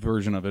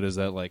version of it is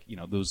that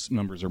those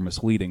numbers are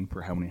misleading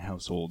for how many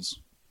households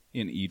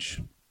in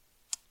each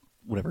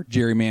whatever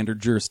gerrymandered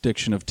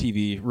jurisdiction of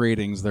TV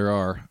ratings there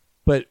are.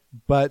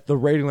 But the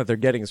rating that they're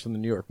getting is from the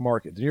New York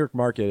market. The New York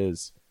market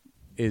is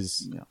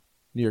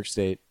New York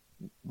State,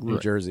 New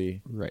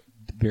Jersey. Right.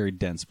 Very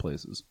dense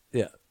places.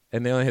 Yeah.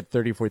 And they only hit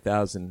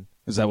 34,000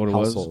 Is that what it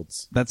households.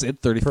 was? That's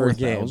it?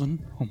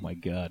 34,000? Oh, my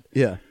God.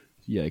 Yeah.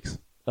 Yikes.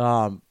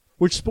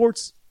 Which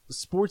sports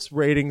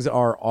ratings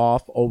are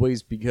off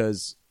always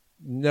because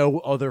no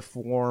other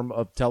form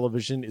of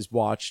television is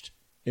watched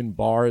in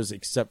bars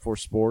except for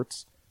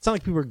sports. It's not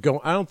like people are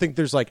going. I don't think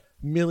there's like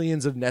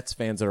millions of Nets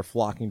fans that are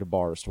flocking to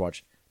bars to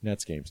watch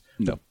Nets games.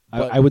 No.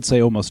 I would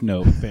say almost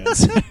no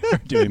fans are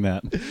doing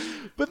that.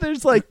 But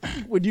there's like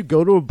when you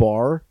go to a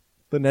bar,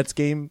 the Nets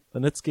game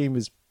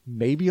is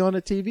maybe on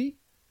a TV.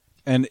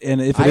 And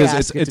if it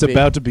is, it's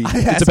about to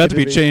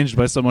be changed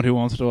by someone who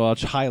wants to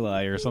watch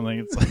highlight or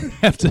something. It's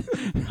like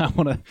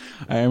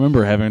I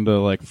remember having to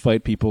like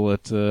fight people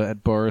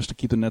at bars to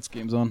keep the Nets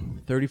games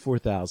on.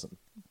 34,000.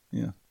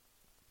 Yeah.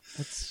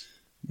 That's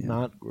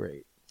not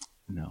great.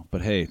 No,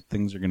 but hey,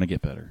 things are going to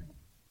get better.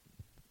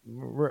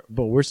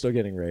 But we're still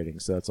getting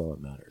ratings, so that's all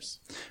that matters.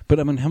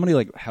 But I mean, how many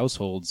like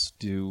households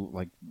do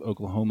like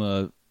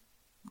Oklahoma?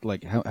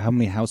 Like how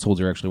many households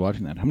are actually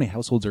watching that? How many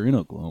households are in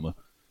Oklahoma?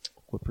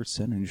 What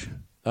percentage?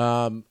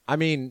 I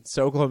mean,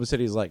 so Oklahoma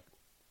City is like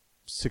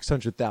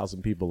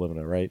 600,000 people living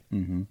in it, right?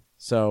 Mm-hmm.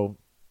 So,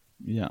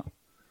 yeah,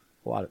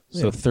 a lot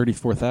of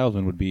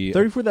 34,000 would be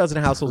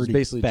 34,000 households. Is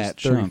basically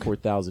just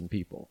 34,000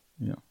 people.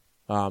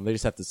 Yeah, they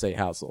just have to say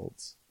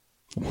households.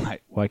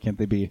 Why can't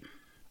they be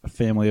a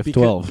family of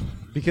 12?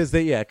 Because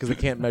they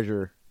can't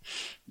measure.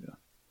 Yeah.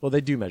 Well,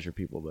 they do measure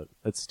people, but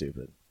that's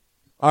stupid.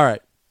 All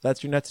right,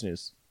 that's your Nets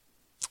news.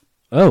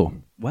 Oh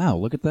wow!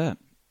 Look at that.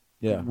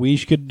 Yeah. We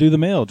could do the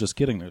mail. Just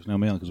kidding. There's no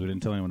mail because we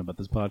didn't tell anyone about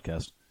this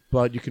podcast.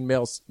 But you can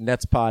mail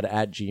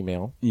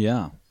netspod@gmail.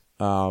 Yeah.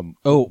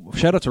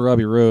 Shout out to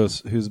Robbie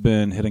Rose, who's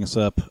been hitting us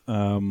up.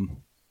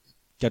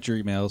 Got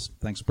your emails.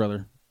 Thanks,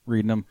 brother.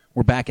 Reading them.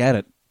 We're back at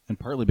it, and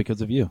partly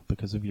because of you,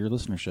 because of your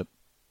listenership.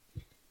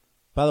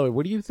 By the way,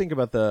 what do you think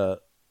about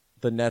the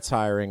Nets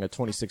hiring a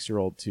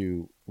 26-year-old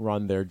to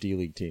run their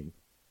D-League team?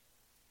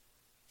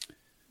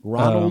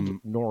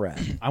 Ronald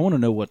Norad. I want to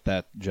know what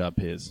that job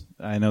is.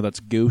 I know that's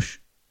Goosh.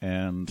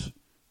 And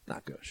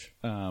not Gush.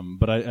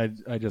 But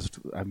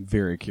I'm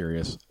very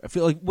curious. I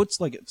feel like what's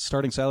like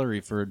starting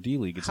salary for a D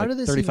League? It's like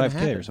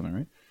 $35K or something,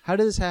 right? How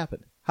did this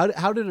happen?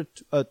 How did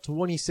a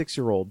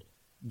 26-year-old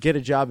get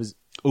a job as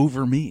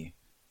over me?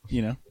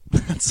 You know,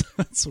 that's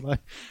what I.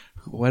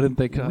 Why didn't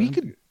they come? We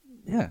could,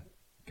 yeah.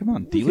 Come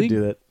on, D League.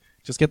 Do that.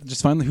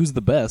 Just find who's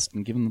the best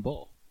and give them the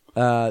ball.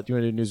 Do you want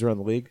to do news around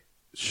the league?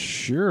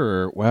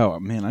 Sure. Wow,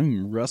 man,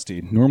 I'm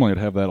rusty. Normally, I'd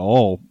have that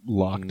all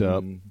locked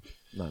up.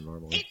 Not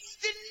normally. It's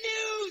the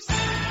news.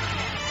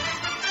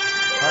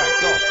 All right,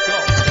 go.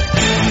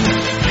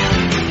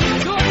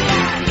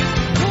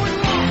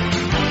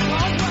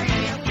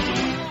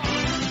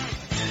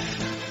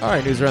 All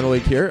right, news around the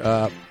league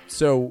here.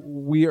 So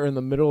we are in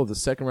the middle of the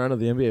second round of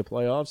the NBA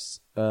playoffs.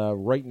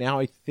 Right now,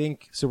 I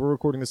think, so we're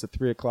recording this at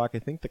 3 o'clock. I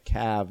think the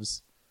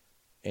Cavs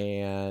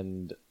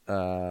and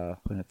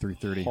playing at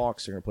 3:30.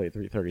 Hawks are going to play at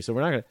 3:30. So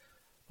we're not going to,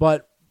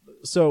 but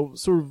so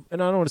sort of,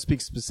 and I don't want to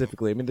speak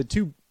specifically. I mean, the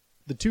two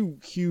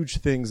huge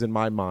things in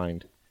my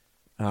mind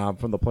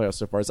from the playoffs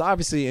so far is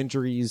obviously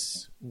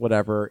injuries,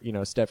 whatever,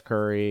 Steph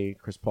Curry,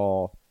 Chris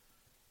Paul,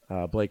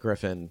 Blake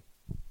Griffin.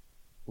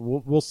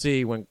 We'll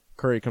see when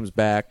Curry comes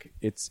back.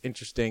 It's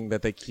interesting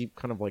that they keep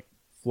kind of like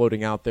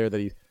floating out there that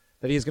he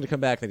is going to come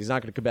back, that he's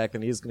not going to come back,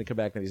 then he is going to come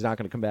back, then he's not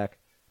going to come back.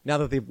 Now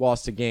that they've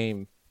lost a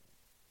game,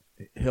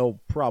 he'll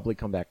probably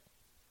come back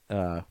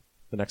the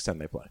next time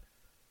they play.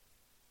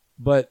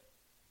 But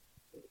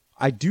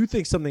I do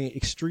think something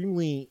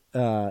extremely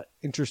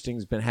interesting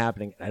has been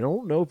happening. I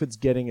don't know if it's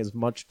getting as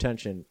much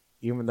attention,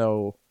 even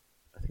though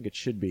I think it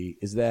should be,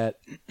 is that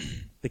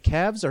the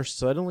Cavs are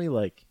suddenly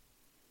like,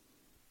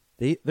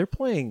 they're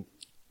playing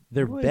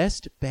their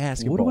best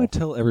basketball. What do I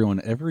tell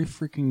everyone every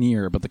freaking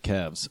year about the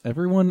Cavs?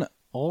 Everyone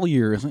all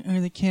year is like,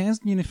 are the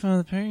Cavs going to find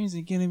the Perrys? Is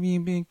it going to be a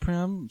big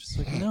problem? Just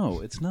like,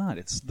 no, it's not.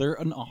 They're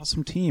an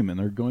awesome team, and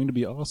they're going to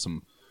be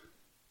awesome.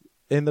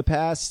 In the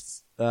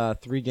past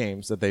 3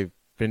 games that they've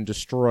been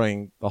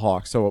destroying the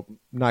Hawks, so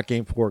not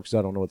game 4 because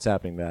I don't know what's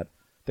happening that.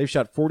 They've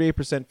shot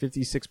 48%,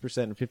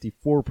 56%, and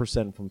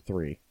 54% from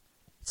 3.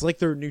 It's like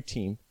they're a new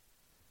team.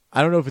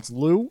 I don't know if it's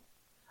Lou.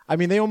 I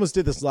mean, they almost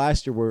did this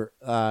last year where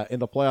in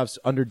the playoffs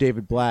under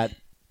David Blatt,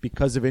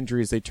 because of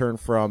injuries, they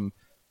turned from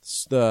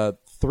the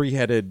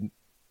 3-headed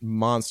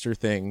monster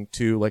thing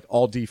to like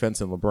all defense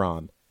and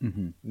LeBron.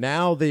 Mm-hmm.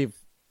 Now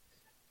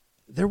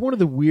they're one of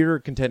the weirder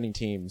contending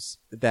teams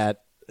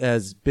that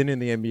has been in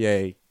the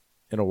NBA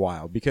in a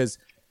while because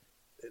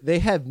they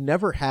have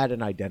never had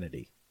an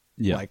identity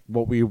like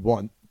what we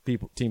want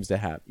teams to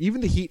have. Even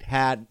the Heat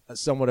had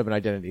somewhat of an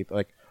identity,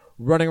 like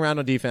running around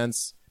on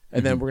defense,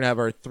 and then we're going to have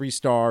our 3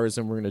 stars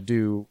and we're going to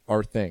do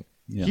our thing.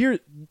 Yeah. Here,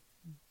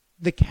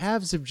 the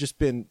Cavs have just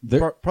been,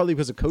 partly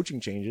because of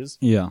coaching changes.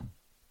 Yeah.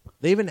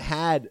 They haven't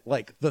had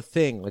like the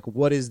thing, like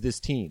what is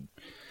this team?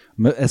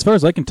 As far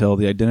as I can tell,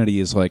 the identity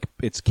is like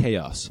it's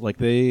chaos. Like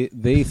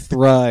they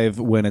thrive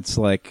when it's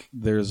like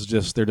they're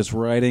just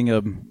riding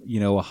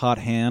a hot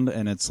hand,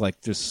 and it's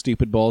like just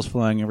stupid balls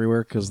flying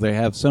everywhere because they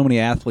have so many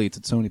athletes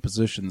at so many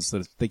positions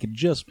that they could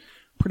just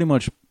pretty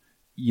much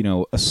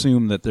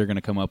assume that they're going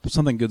to come up,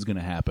 something good's going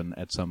to happen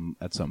at some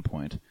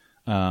point.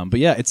 But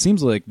yeah, it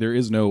seems like there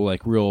is no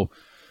like real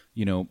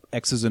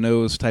X's and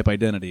O's type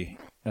identity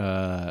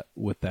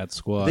with that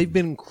squad. They've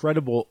been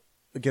incredible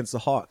against the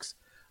Hawks.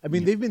 I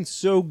mean, they've been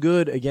so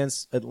good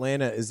against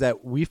Atlanta is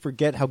that we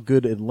forget how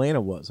good Atlanta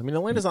was. I mean,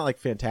 Atlanta's not like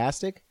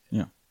fantastic.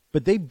 Yeah.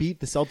 But they beat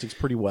the Celtics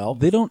pretty well.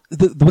 They don't.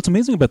 What's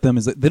amazing about them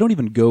is that they don't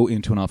even go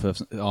into an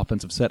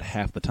offensive set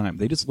half the time.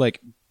 They just like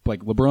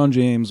LeBron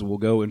James will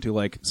go into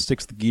like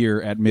sixth gear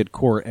at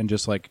midcourt and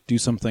just like do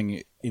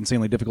something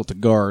insanely difficult to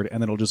guard,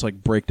 and then it'll just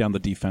like break down the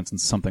defense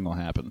and something will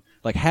happen.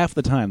 Like half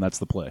the time, that's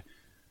the play.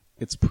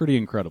 It's pretty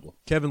incredible.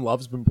 Kevin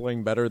Love's been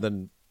playing better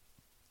than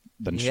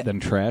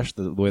trash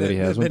the way that he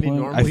has been than he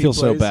playing. normally I feel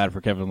so plays. bad for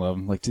Kevin Love.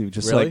 Like, dude,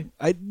 just Really?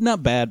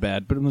 not bad,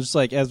 but I'm just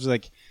like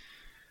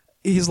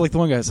he's like the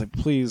one guy that's like,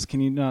 please,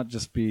 can you not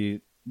just be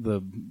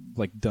the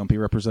like dumpy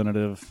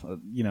representative,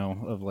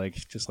 of like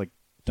just like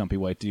dumpy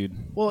white dude.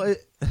 Well,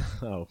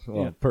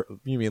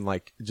 you mean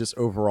like just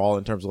overall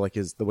in terms of like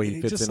the way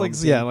he fits just in? Like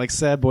on the team? like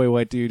sad boy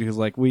white dude who's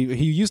like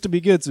he used to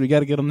be good, so we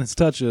got to get him his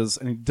touches,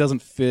 and he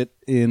doesn't fit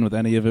in with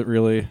any of it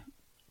really.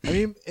 I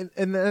mean,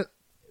 and that,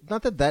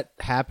 not that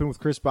happened with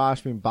Chris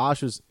Bosh. I mean,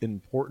 Bosh was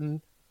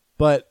important,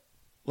 but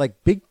like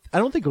I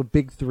don't think a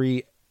big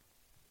three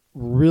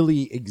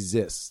really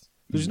exists.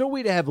 There's no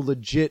way to have a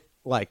legit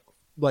like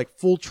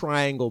full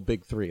triangle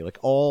big three, like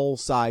all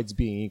sides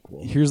being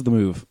equal. Here's the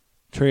move.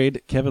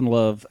 Trade Kevin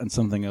Love and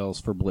something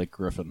else for Blake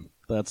Griffin.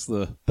 That's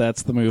the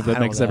move that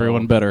makes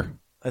everyone better.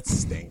 That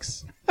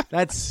stinks.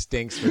 That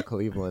stinks for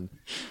Cleveland.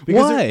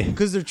 Why?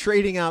 Because they're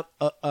trading out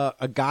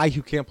a guy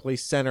who can't play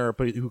center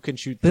but who can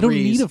shoot threes. They don't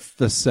need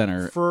the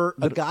center for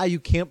a guy who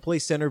can't play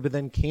center but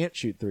then can't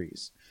shoot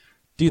threes.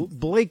 Dude,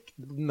 Blake,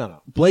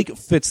 no. Blake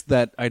fits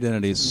that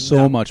identity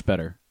so much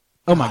better.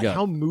 Oh my God!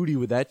 How moody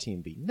would that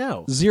team be?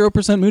 No,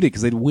 0% moody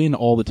because they'd win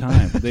all the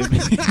time.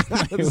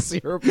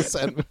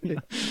 0% moody.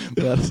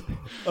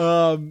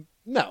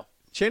 No,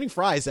 Channing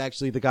Frye is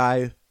actually the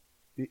guy.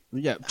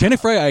 Yeah, Channing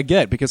Frye I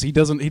get because he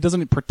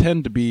doesn't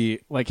pretend to be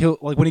like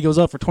when he goes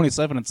out for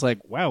 27. It's like,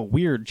 wow,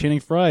 weird.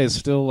 Channing Frye is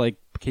still like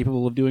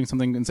capable of doing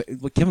something.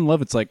 Like Kevin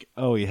Love, it's like,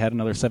 oh, he had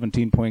another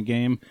 17-point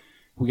game.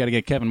 We got to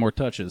get Kevin more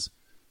touches.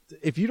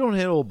 If you don't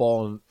handle a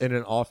ball in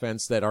an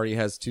offense that already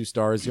has 2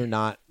 stars, you're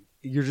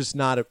just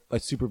not a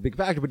super big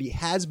factor, but he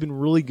has been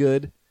really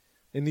good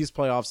in these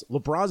playoffs.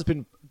 LeBron's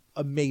been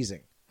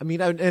amazing. I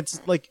mean, it's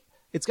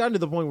gotten to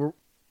the point where,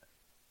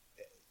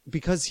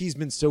 because he's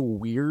been so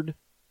weird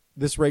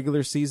this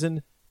regular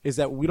season, is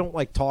that we don't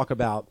like talk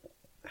about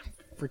how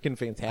freaking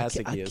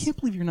fantastic he is. I can't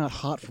believe you're not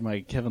hot for my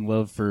Kevin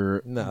Love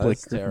for No, Blake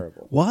that's Griffin.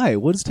 terrible. Why?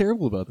 What is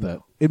terrible about that?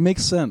 It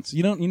makes sense.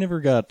 You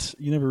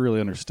never really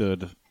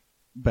understood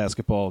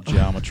basketball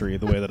geometry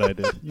the way that I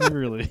did. You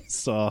really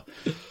saw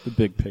the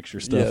big picture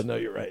stuff. Yeah, no,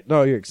 you're right.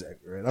 No, you're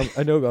exactly right.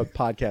 I know about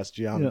podcast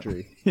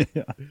geometry. Yeah.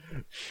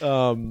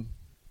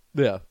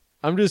 Yeah.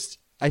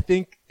 I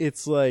think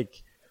it's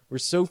like we're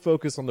so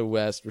focused on the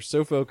West. We're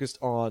so focused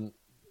on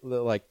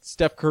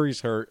Steph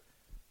Curry's hurt.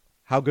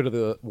 How good are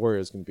the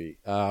Warriors going to be?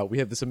 We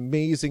have this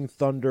amazing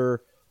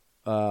Thunder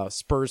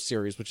Spurs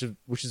series, which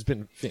has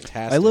been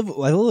fantastic. I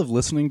love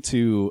listening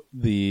to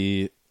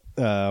the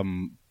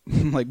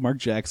like Mark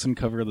Jackson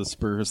cover the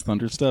Spurs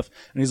Thunder stuff,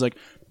 and he's like,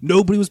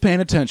 nobody was paying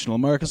attention.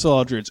 LaMarcus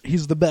Aldridge,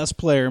 he's the best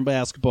player in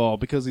basketball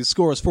because he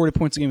scores 40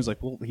 points a game. He's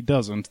like, well, he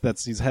doesn't.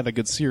 He's had a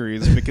good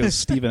series because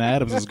Steven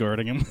Adams is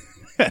guarding him.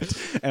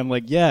 And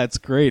like, yeah, it's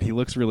great. He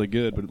looks really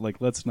good, but like,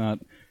 let's not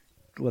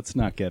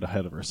get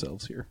ahead of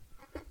ourselves here.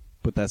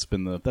 But I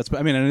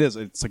mean,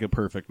 it's like a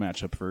perfect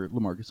matchup for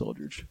LaMarcus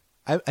Aldridge.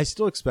 I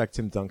still expect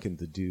Tim Duncan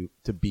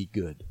to be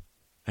good.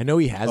 I know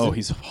he hasn't. Oh,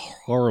 he's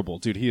horrible,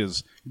 dude. He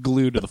is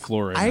glued to the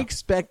floor right now. I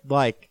expect,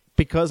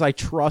 because I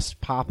trust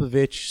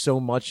Popovich so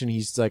much, and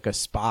he's like a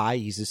spy.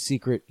 He's a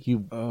secret. We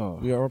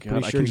are pretty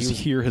sure I can just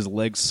hear his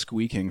legs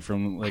squeaking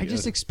from. I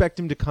just expect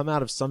him to come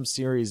out of some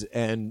series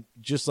and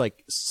just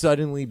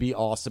suddenly be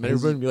awesome, and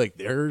everyone be like,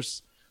 there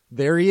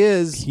he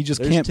is. He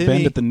just There's can't Timmy.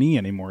 bend at the knee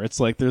anymore. It's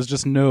like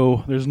there's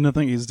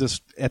nothing. He's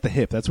just at the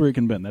hip. That's where he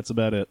can bend. That's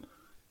about it.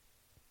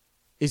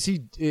 Is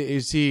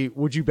he?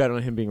 Would you bet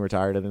on him being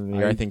retired at the end of the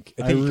year? I think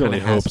I he really kinda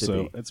has hope to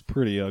so. be. It's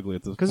pretty ugly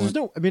at this point. Because there's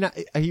no. I mean,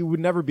 he would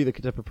never be the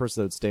type of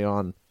person that would stay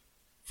on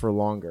for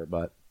longer.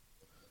 But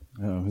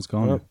who's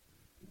calling?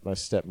 My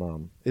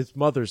stepmom. It's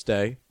Mother's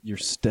Day. Your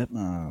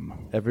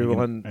stepmom.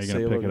 Everyone are you say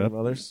gonna hello pick to it up?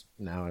 mothers.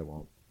 No, I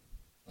won't.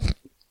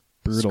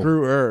 Brutal.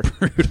 Screw her.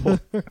 Brutal.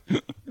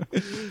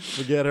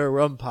 Forget her.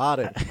 I'm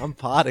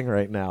potting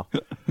right now.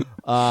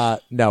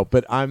 No,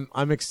 but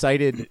I'm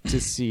excited to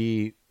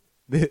see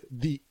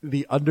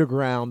the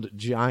underground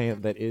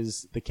giant that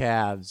is the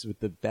Cavs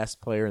with the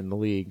best player in the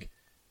league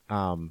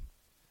come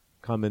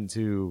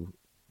into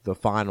the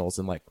finals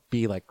and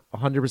be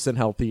 100%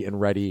 healthy and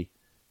ready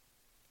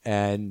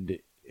and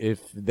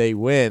if they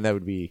win, that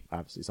would be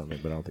obviously something,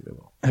 but I don't think they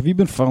will. Have you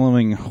been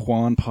following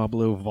Juan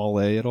Pablo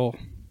Valle at all?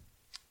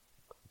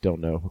 Don't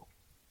know.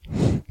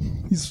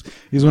 He's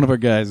one of our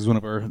guys. He's one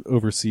of our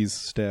overseas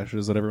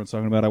stashes that everyone's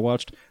talking about. I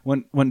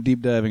went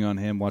deep diving on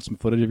him, watched some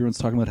footage. Everyone's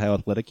talking about how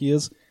athletic he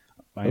is.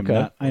 I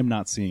am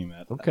not seeing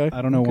that. Okay.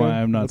 I don't know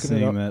why I'm not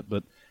seeing that,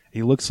 but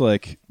he looks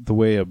like the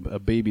way a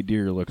baby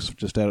deer looks,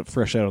 just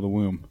fresh out of the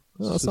womb.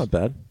 Well, that's not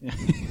bad.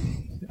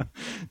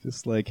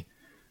 Just like,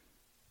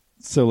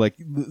 so like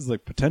there's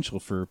like potential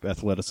for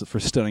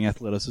stunning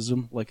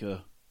athleticism, like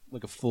a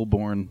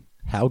full-born.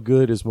 How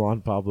good is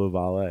Juan Pablo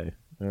Valle?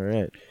 All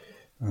right.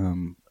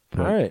 All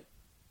right.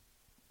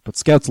 But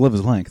scouts love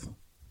his length.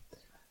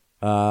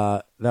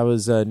 That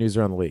was news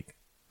around the league.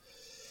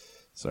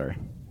 Sorry.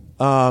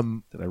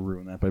 Did I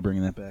ruin that by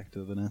bringing that back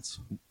to the Nets?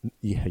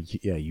 Yeah,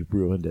 you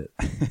ruined it.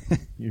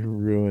 You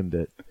ruined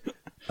it.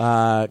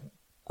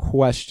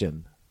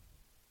 Question.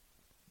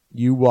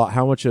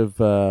 How much of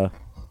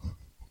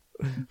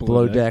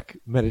Below Deck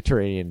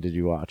Mediterranean did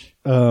you watch?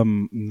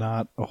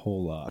 Not a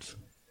whole lot.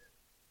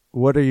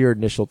 What are your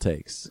initial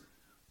takes?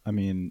 I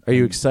mean, are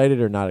you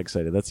excited or not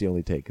excited? That's the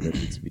only take that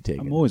needs to be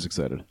taken. I'm always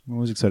excited.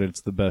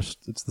 It's the best.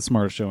 It's the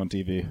smartest show on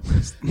TV.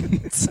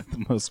 It's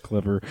the most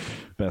clever,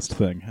 best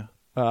thing.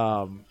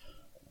 I'm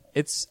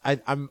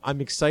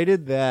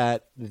excited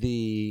that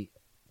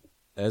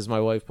as my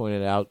wife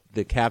pointed out,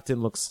 the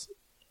captain looks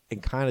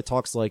and kind of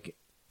talks like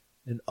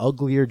an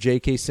uglier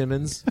J.K.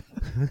 Simmons.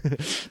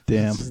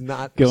 Damn,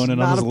 not going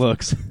in on his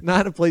looks.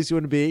 Not a place you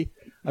want to be.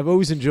 I've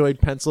always enjoyed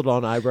penciled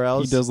on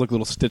eyebrows. He does look a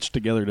little stitched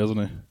together, doesn't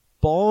he?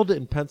 Bald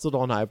and penciled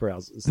on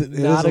eyebrows is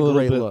not a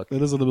great look.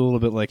 It is a little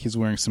bit like he's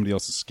wearing somebody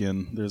else's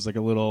skin. There's like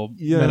a little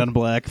Men in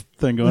Black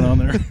thing going on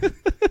there.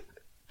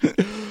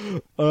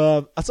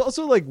 It's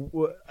also like,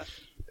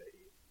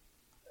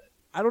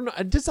 I don't know.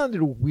 It just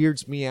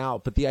weirds me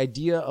out. But the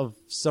idea of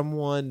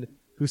someone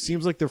who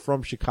seems like they're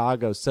from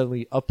Chicago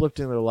suddenly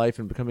uplifting their life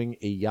and becoming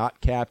a yacht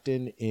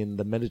captain in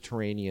the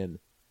Mediterranean.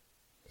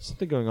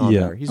 Something going on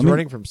there. He's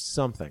running from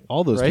something.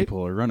 All those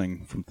people are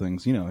running from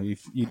things. You know,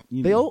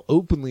 they all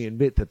openly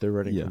admit that they're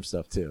running from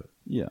stuff too.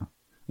 Yeah.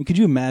 And could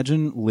you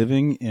imagine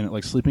living in,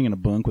 like, sleeping in a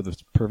bunk with a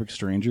perfect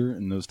stranger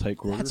in those tight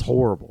quarters? That's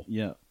horrible.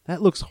 Yeah.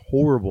 That looks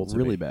horrible to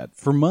me. Really bad.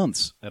 For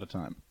months at a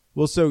time.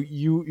 Well, so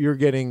you're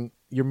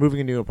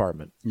moving a new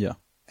apartment. Yeah.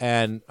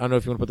 And I don't know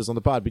if you want to put this on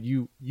the pod, but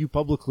you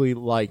publicly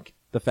like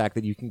the fact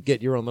that you can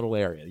get your own little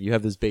area. You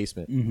have this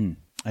basement. Mm-hmm.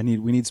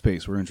 We need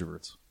space. We're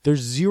introverts.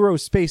 There's zero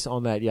space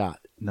on that yacht.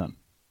 None.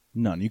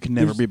 You can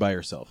never be by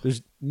yourself.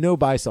 There's no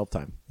by self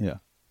time. Yeah.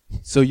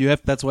 So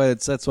that's why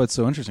it's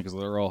so interesting, because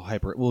they're all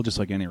hyper. Well, just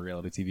like any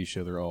reality TV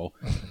show, they're all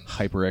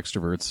hyper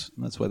extroverts.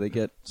 And that's why they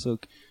get so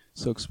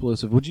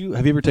explosive. Have you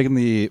ever taken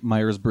the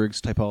Myers-Briggs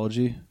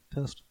typology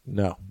test?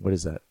 No. What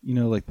is that? You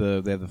know, like they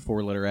have the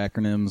 4-letter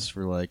acronyms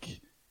for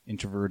like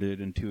introverted,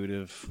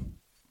 intuitive,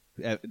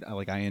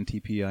 like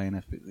INTP,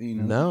 INFP. You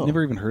know, no.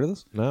 Never even heard of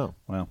this? No.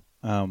 Wow.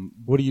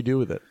 What do you do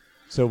with it?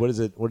 So what does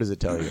it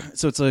tell you?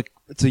 So it's a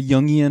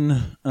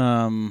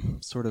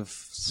Jungian sort of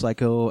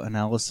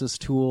psychoanalysis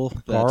tool.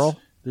 Carl,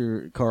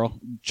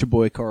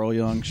 Chaboy Carl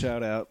Jung,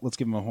 shout out. Let's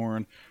give him a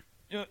horn.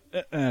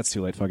 That's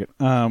too late. Fuck it.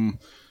 No.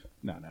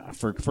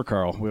 For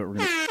Carl, we're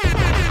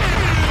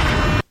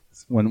gonna.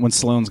 When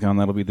Sloane's gone,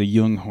 that'll be the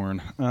Jung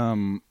horn.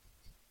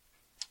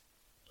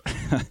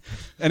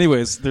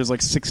 Anyways, there's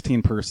like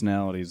 16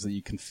 personalities that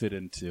you can fit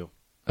into,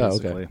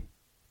 basically.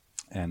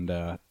 Oh,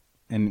 okay.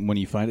 And when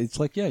you find it, it's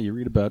like, you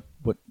read about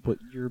what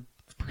your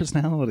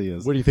personality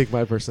is. What do you think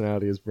my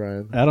personality is,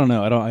 Brian? I don't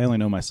know. I only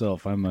know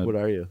myself. What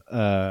are you?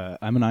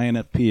 I'm an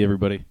INFP,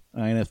 everybody.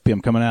 INFP,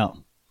 I'm coming out.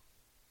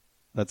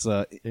 That's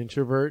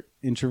introverted,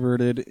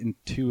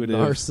 intuitive,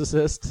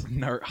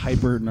 narcissist,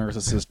 hyper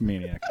narcissist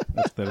maniac.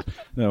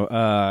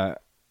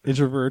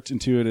 Introvert,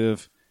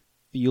 intuitive,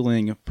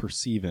 feeling,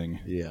 perceiving.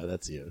 Yeah,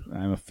 that's you.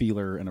 I'm a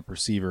feeler and a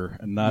perceiver,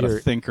 and not a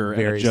thinker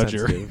and a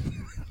judger.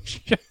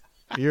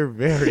 You're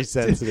very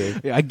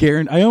sensitive.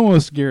 I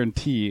almost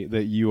guarantee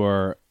that you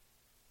are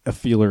a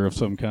feeler of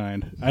some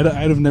kind. I'd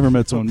have never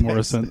met someone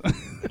more sensitive.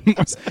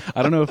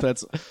 I don't know if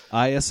that's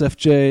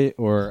ISFJ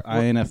or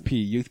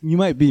INFP. You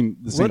might be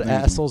the same. What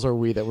assholes are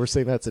we that we're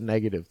saying that's a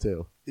negative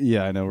too?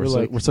 Yeah, I know.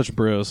 We're such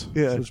bros.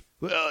 Yeah.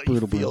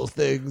 You feel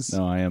things.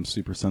 No, I am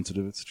super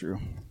sensitive. It's true.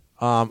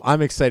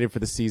 I'm excited for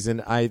the season.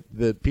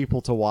 The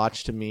people to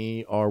watch to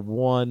me are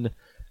and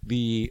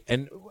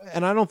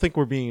I don't think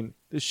we're being.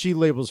 She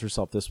labels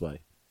herself this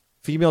way: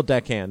 female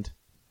deckhand,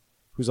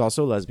 who's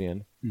also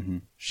lesbian. Mm-hmm.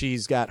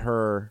 She's got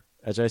her,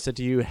 as I said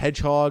to you,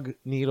 hedgehog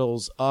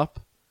needles up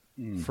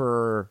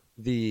for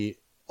the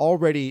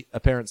already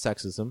apparent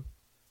sexism.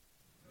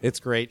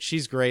 It's great.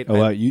 She's great. Oh,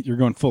 wow. You're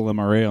going full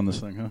MRA on this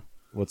thing, huh?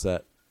 What's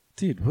that?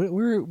 Dude,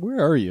 where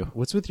are you?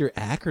 What's with your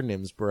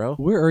acronyms, bro?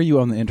 Where are you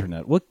on the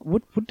internet? What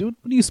do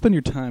you spend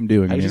your time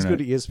doing? I just go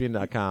to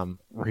ESPN.com.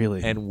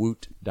 Really? And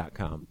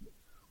Woot.com.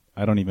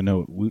 I don't even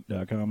know what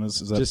Woot.com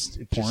is. Is that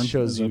it porn? Just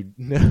shows you.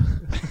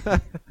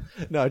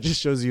 No, it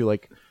just shows you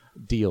like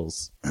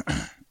deals.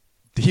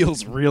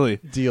 Deals, really?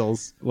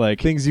 deals,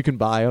 Like things you can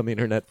buy on the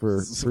internet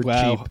for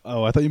wow. cheap.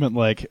 Oh, I thought you meant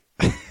like,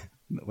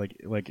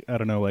 like I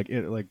don't know,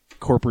 like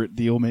corporate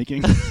deal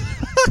making.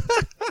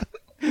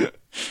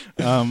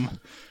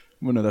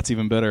 Well, no, that's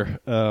even better.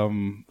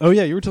 Oh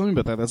yeah, you were telling me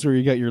about that. That's where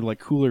you got your like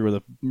cooler with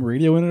a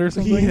radio in it or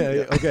something.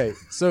 Yeah. Okay.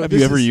 So Have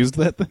you ever used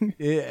that thing?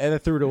 Yeah, and I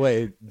threw it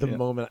away the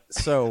moment.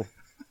 So,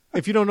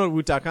 if you don't know what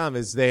Woot.com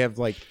is, they have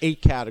like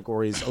 8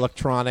 categories: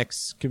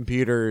 electronics,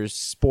 computers,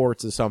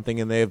 sports, or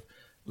something, and they have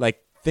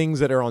like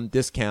things that are on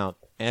discount.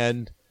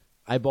 And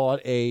I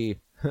bought a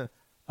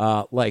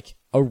like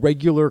a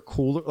regular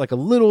cooler, like a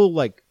little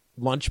like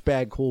lunch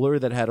bag cooler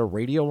that had a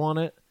radio on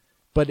it,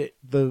 but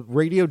the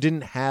radio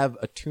didn't have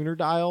a tuner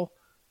dial.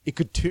 It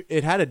could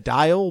it had a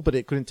dial, but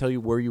it couldn't tell you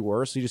where you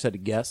were, so you just had to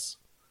guess.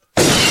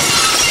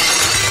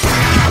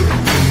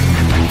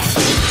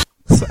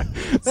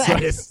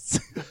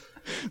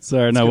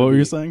 Sorry, now what were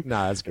you saying?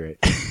 Nah, that's great.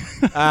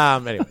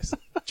 Anyways,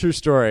 true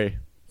story,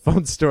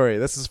 fun story.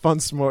 This is fun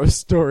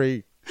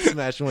story.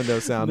 Smash window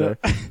sounder.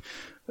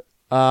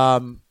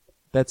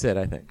 That's it.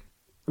 I think.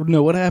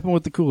 No, what happened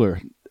with the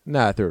cooler?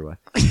 Nah, I threw it away.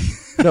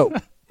 No.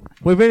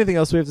 Wait, anything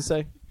else we have to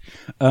say?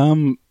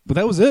 But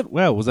that was it.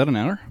 Wow, was that an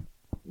hour?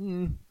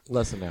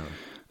 Less than an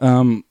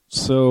hour.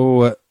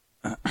 So,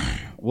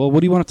 well,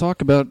 what do you want to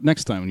talk about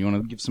next time? You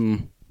want to give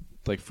some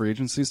like free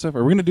agency stuff?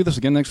 Are we going to do this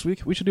again next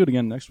week? We should do it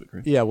again next week,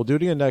 right? Yeah, we'll do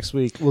it again next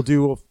week. We'll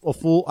do a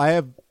full. I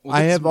have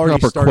some already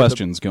proper started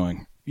questions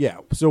going. Yeah.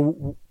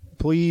 So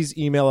please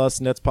email us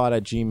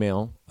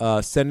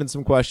netspod@gmail. Send in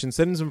some questions.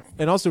 Send in some,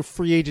 and also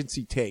free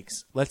agency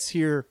takes. Let's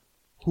hear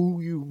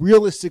who you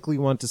realistically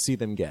want to see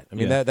them get. I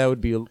mean, Yeah. that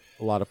would be a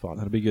lot of fun.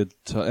 That'd be good.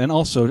 And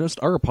also, just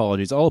our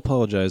apologies. I'll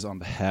apologize on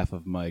behalf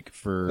of Mike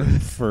for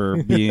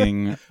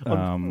being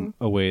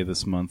away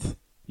this month.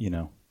 You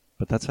know,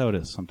 but that's how it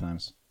is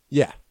sometimes.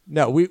 Yeah.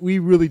 No, we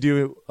really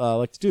do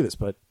like to do this,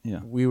 but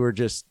Yeah. we were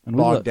just And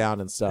bogged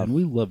down and stuff. And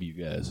we love you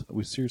guys.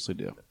 We seriously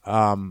do.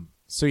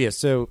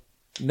 So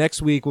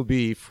next week will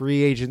be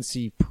free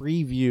agency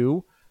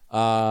preview.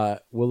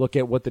 We'll look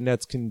at what the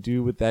Nets can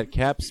do with that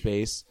cap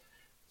space.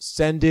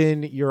 Send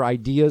in your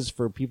ideas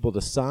for people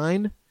to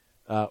sign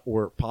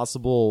or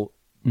possible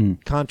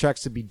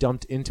contracts to be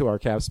dumped into our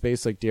cap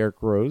space, like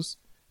Derrick Rose.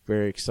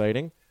 Very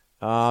exciting.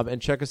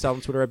 And check us out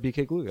on Twitter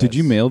 @BKGlue. Did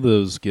you mail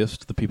those gifts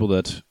to the people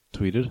that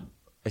tweeted?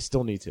 I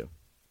still need to.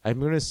 I'm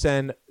going to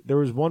send. There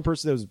was one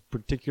person that was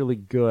particularly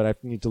good. I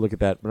need to look at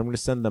that, but I'm going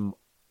to send them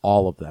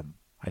all of them,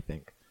 I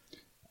think.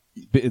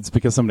 It's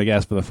because somebody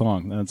asked for the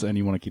thong, and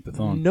you want to keep the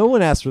thong. No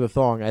one asked for the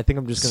thong. I think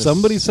I'm just going to...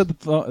 Somebody said the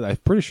thong. I'm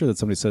pretty sure that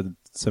somebody said,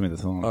 send me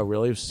the thong. Oh,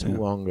 really? It was too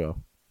long ago.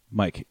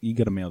 Mike, you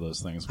got to mail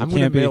those things. I'm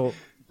going to mail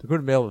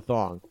the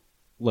thong.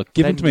 Look,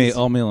 give them to me. Easy.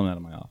 I'll mail them out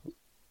of my office.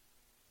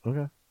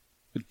 Okay.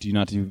 Do you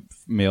not do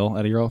mail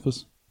out of your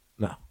office?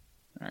 No. All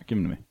right, give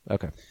them to me.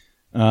 Okay.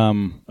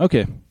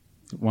 Okay.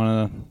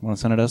 Want to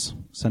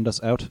send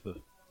us out?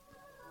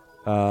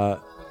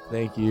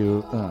 Thank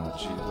you. Oh,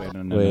 gee, wait,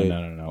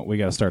 no. We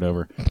got to start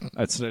over.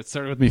 It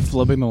started with me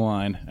flipping the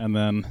line, and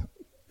then...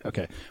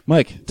 Okay.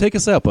 Mike, take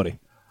us out, buddy.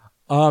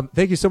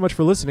 Thank you so much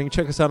for listening.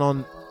 Check us out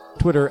on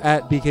Twitter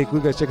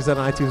 @BKGlue Guys. Check us out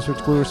on iTunes.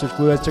 Search Glue or search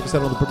Glue Guys. Check us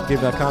out on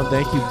thebrooklyncape.com.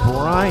 Thank you,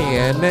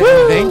 Brian.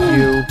 Thank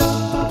you.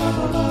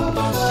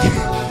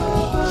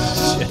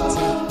 Shit.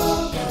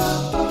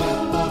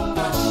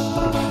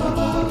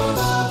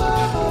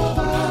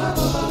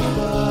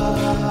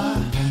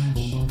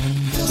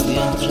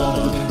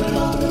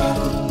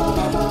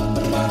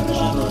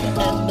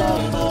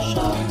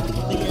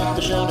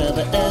 Show to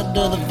the end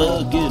of the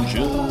fucking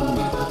show.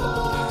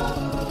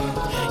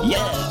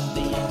 Yeah,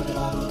 the end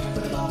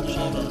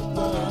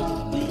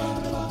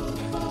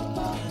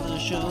of the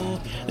show.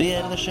 The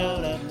end of the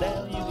show.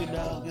 Now you can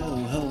all go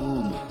home.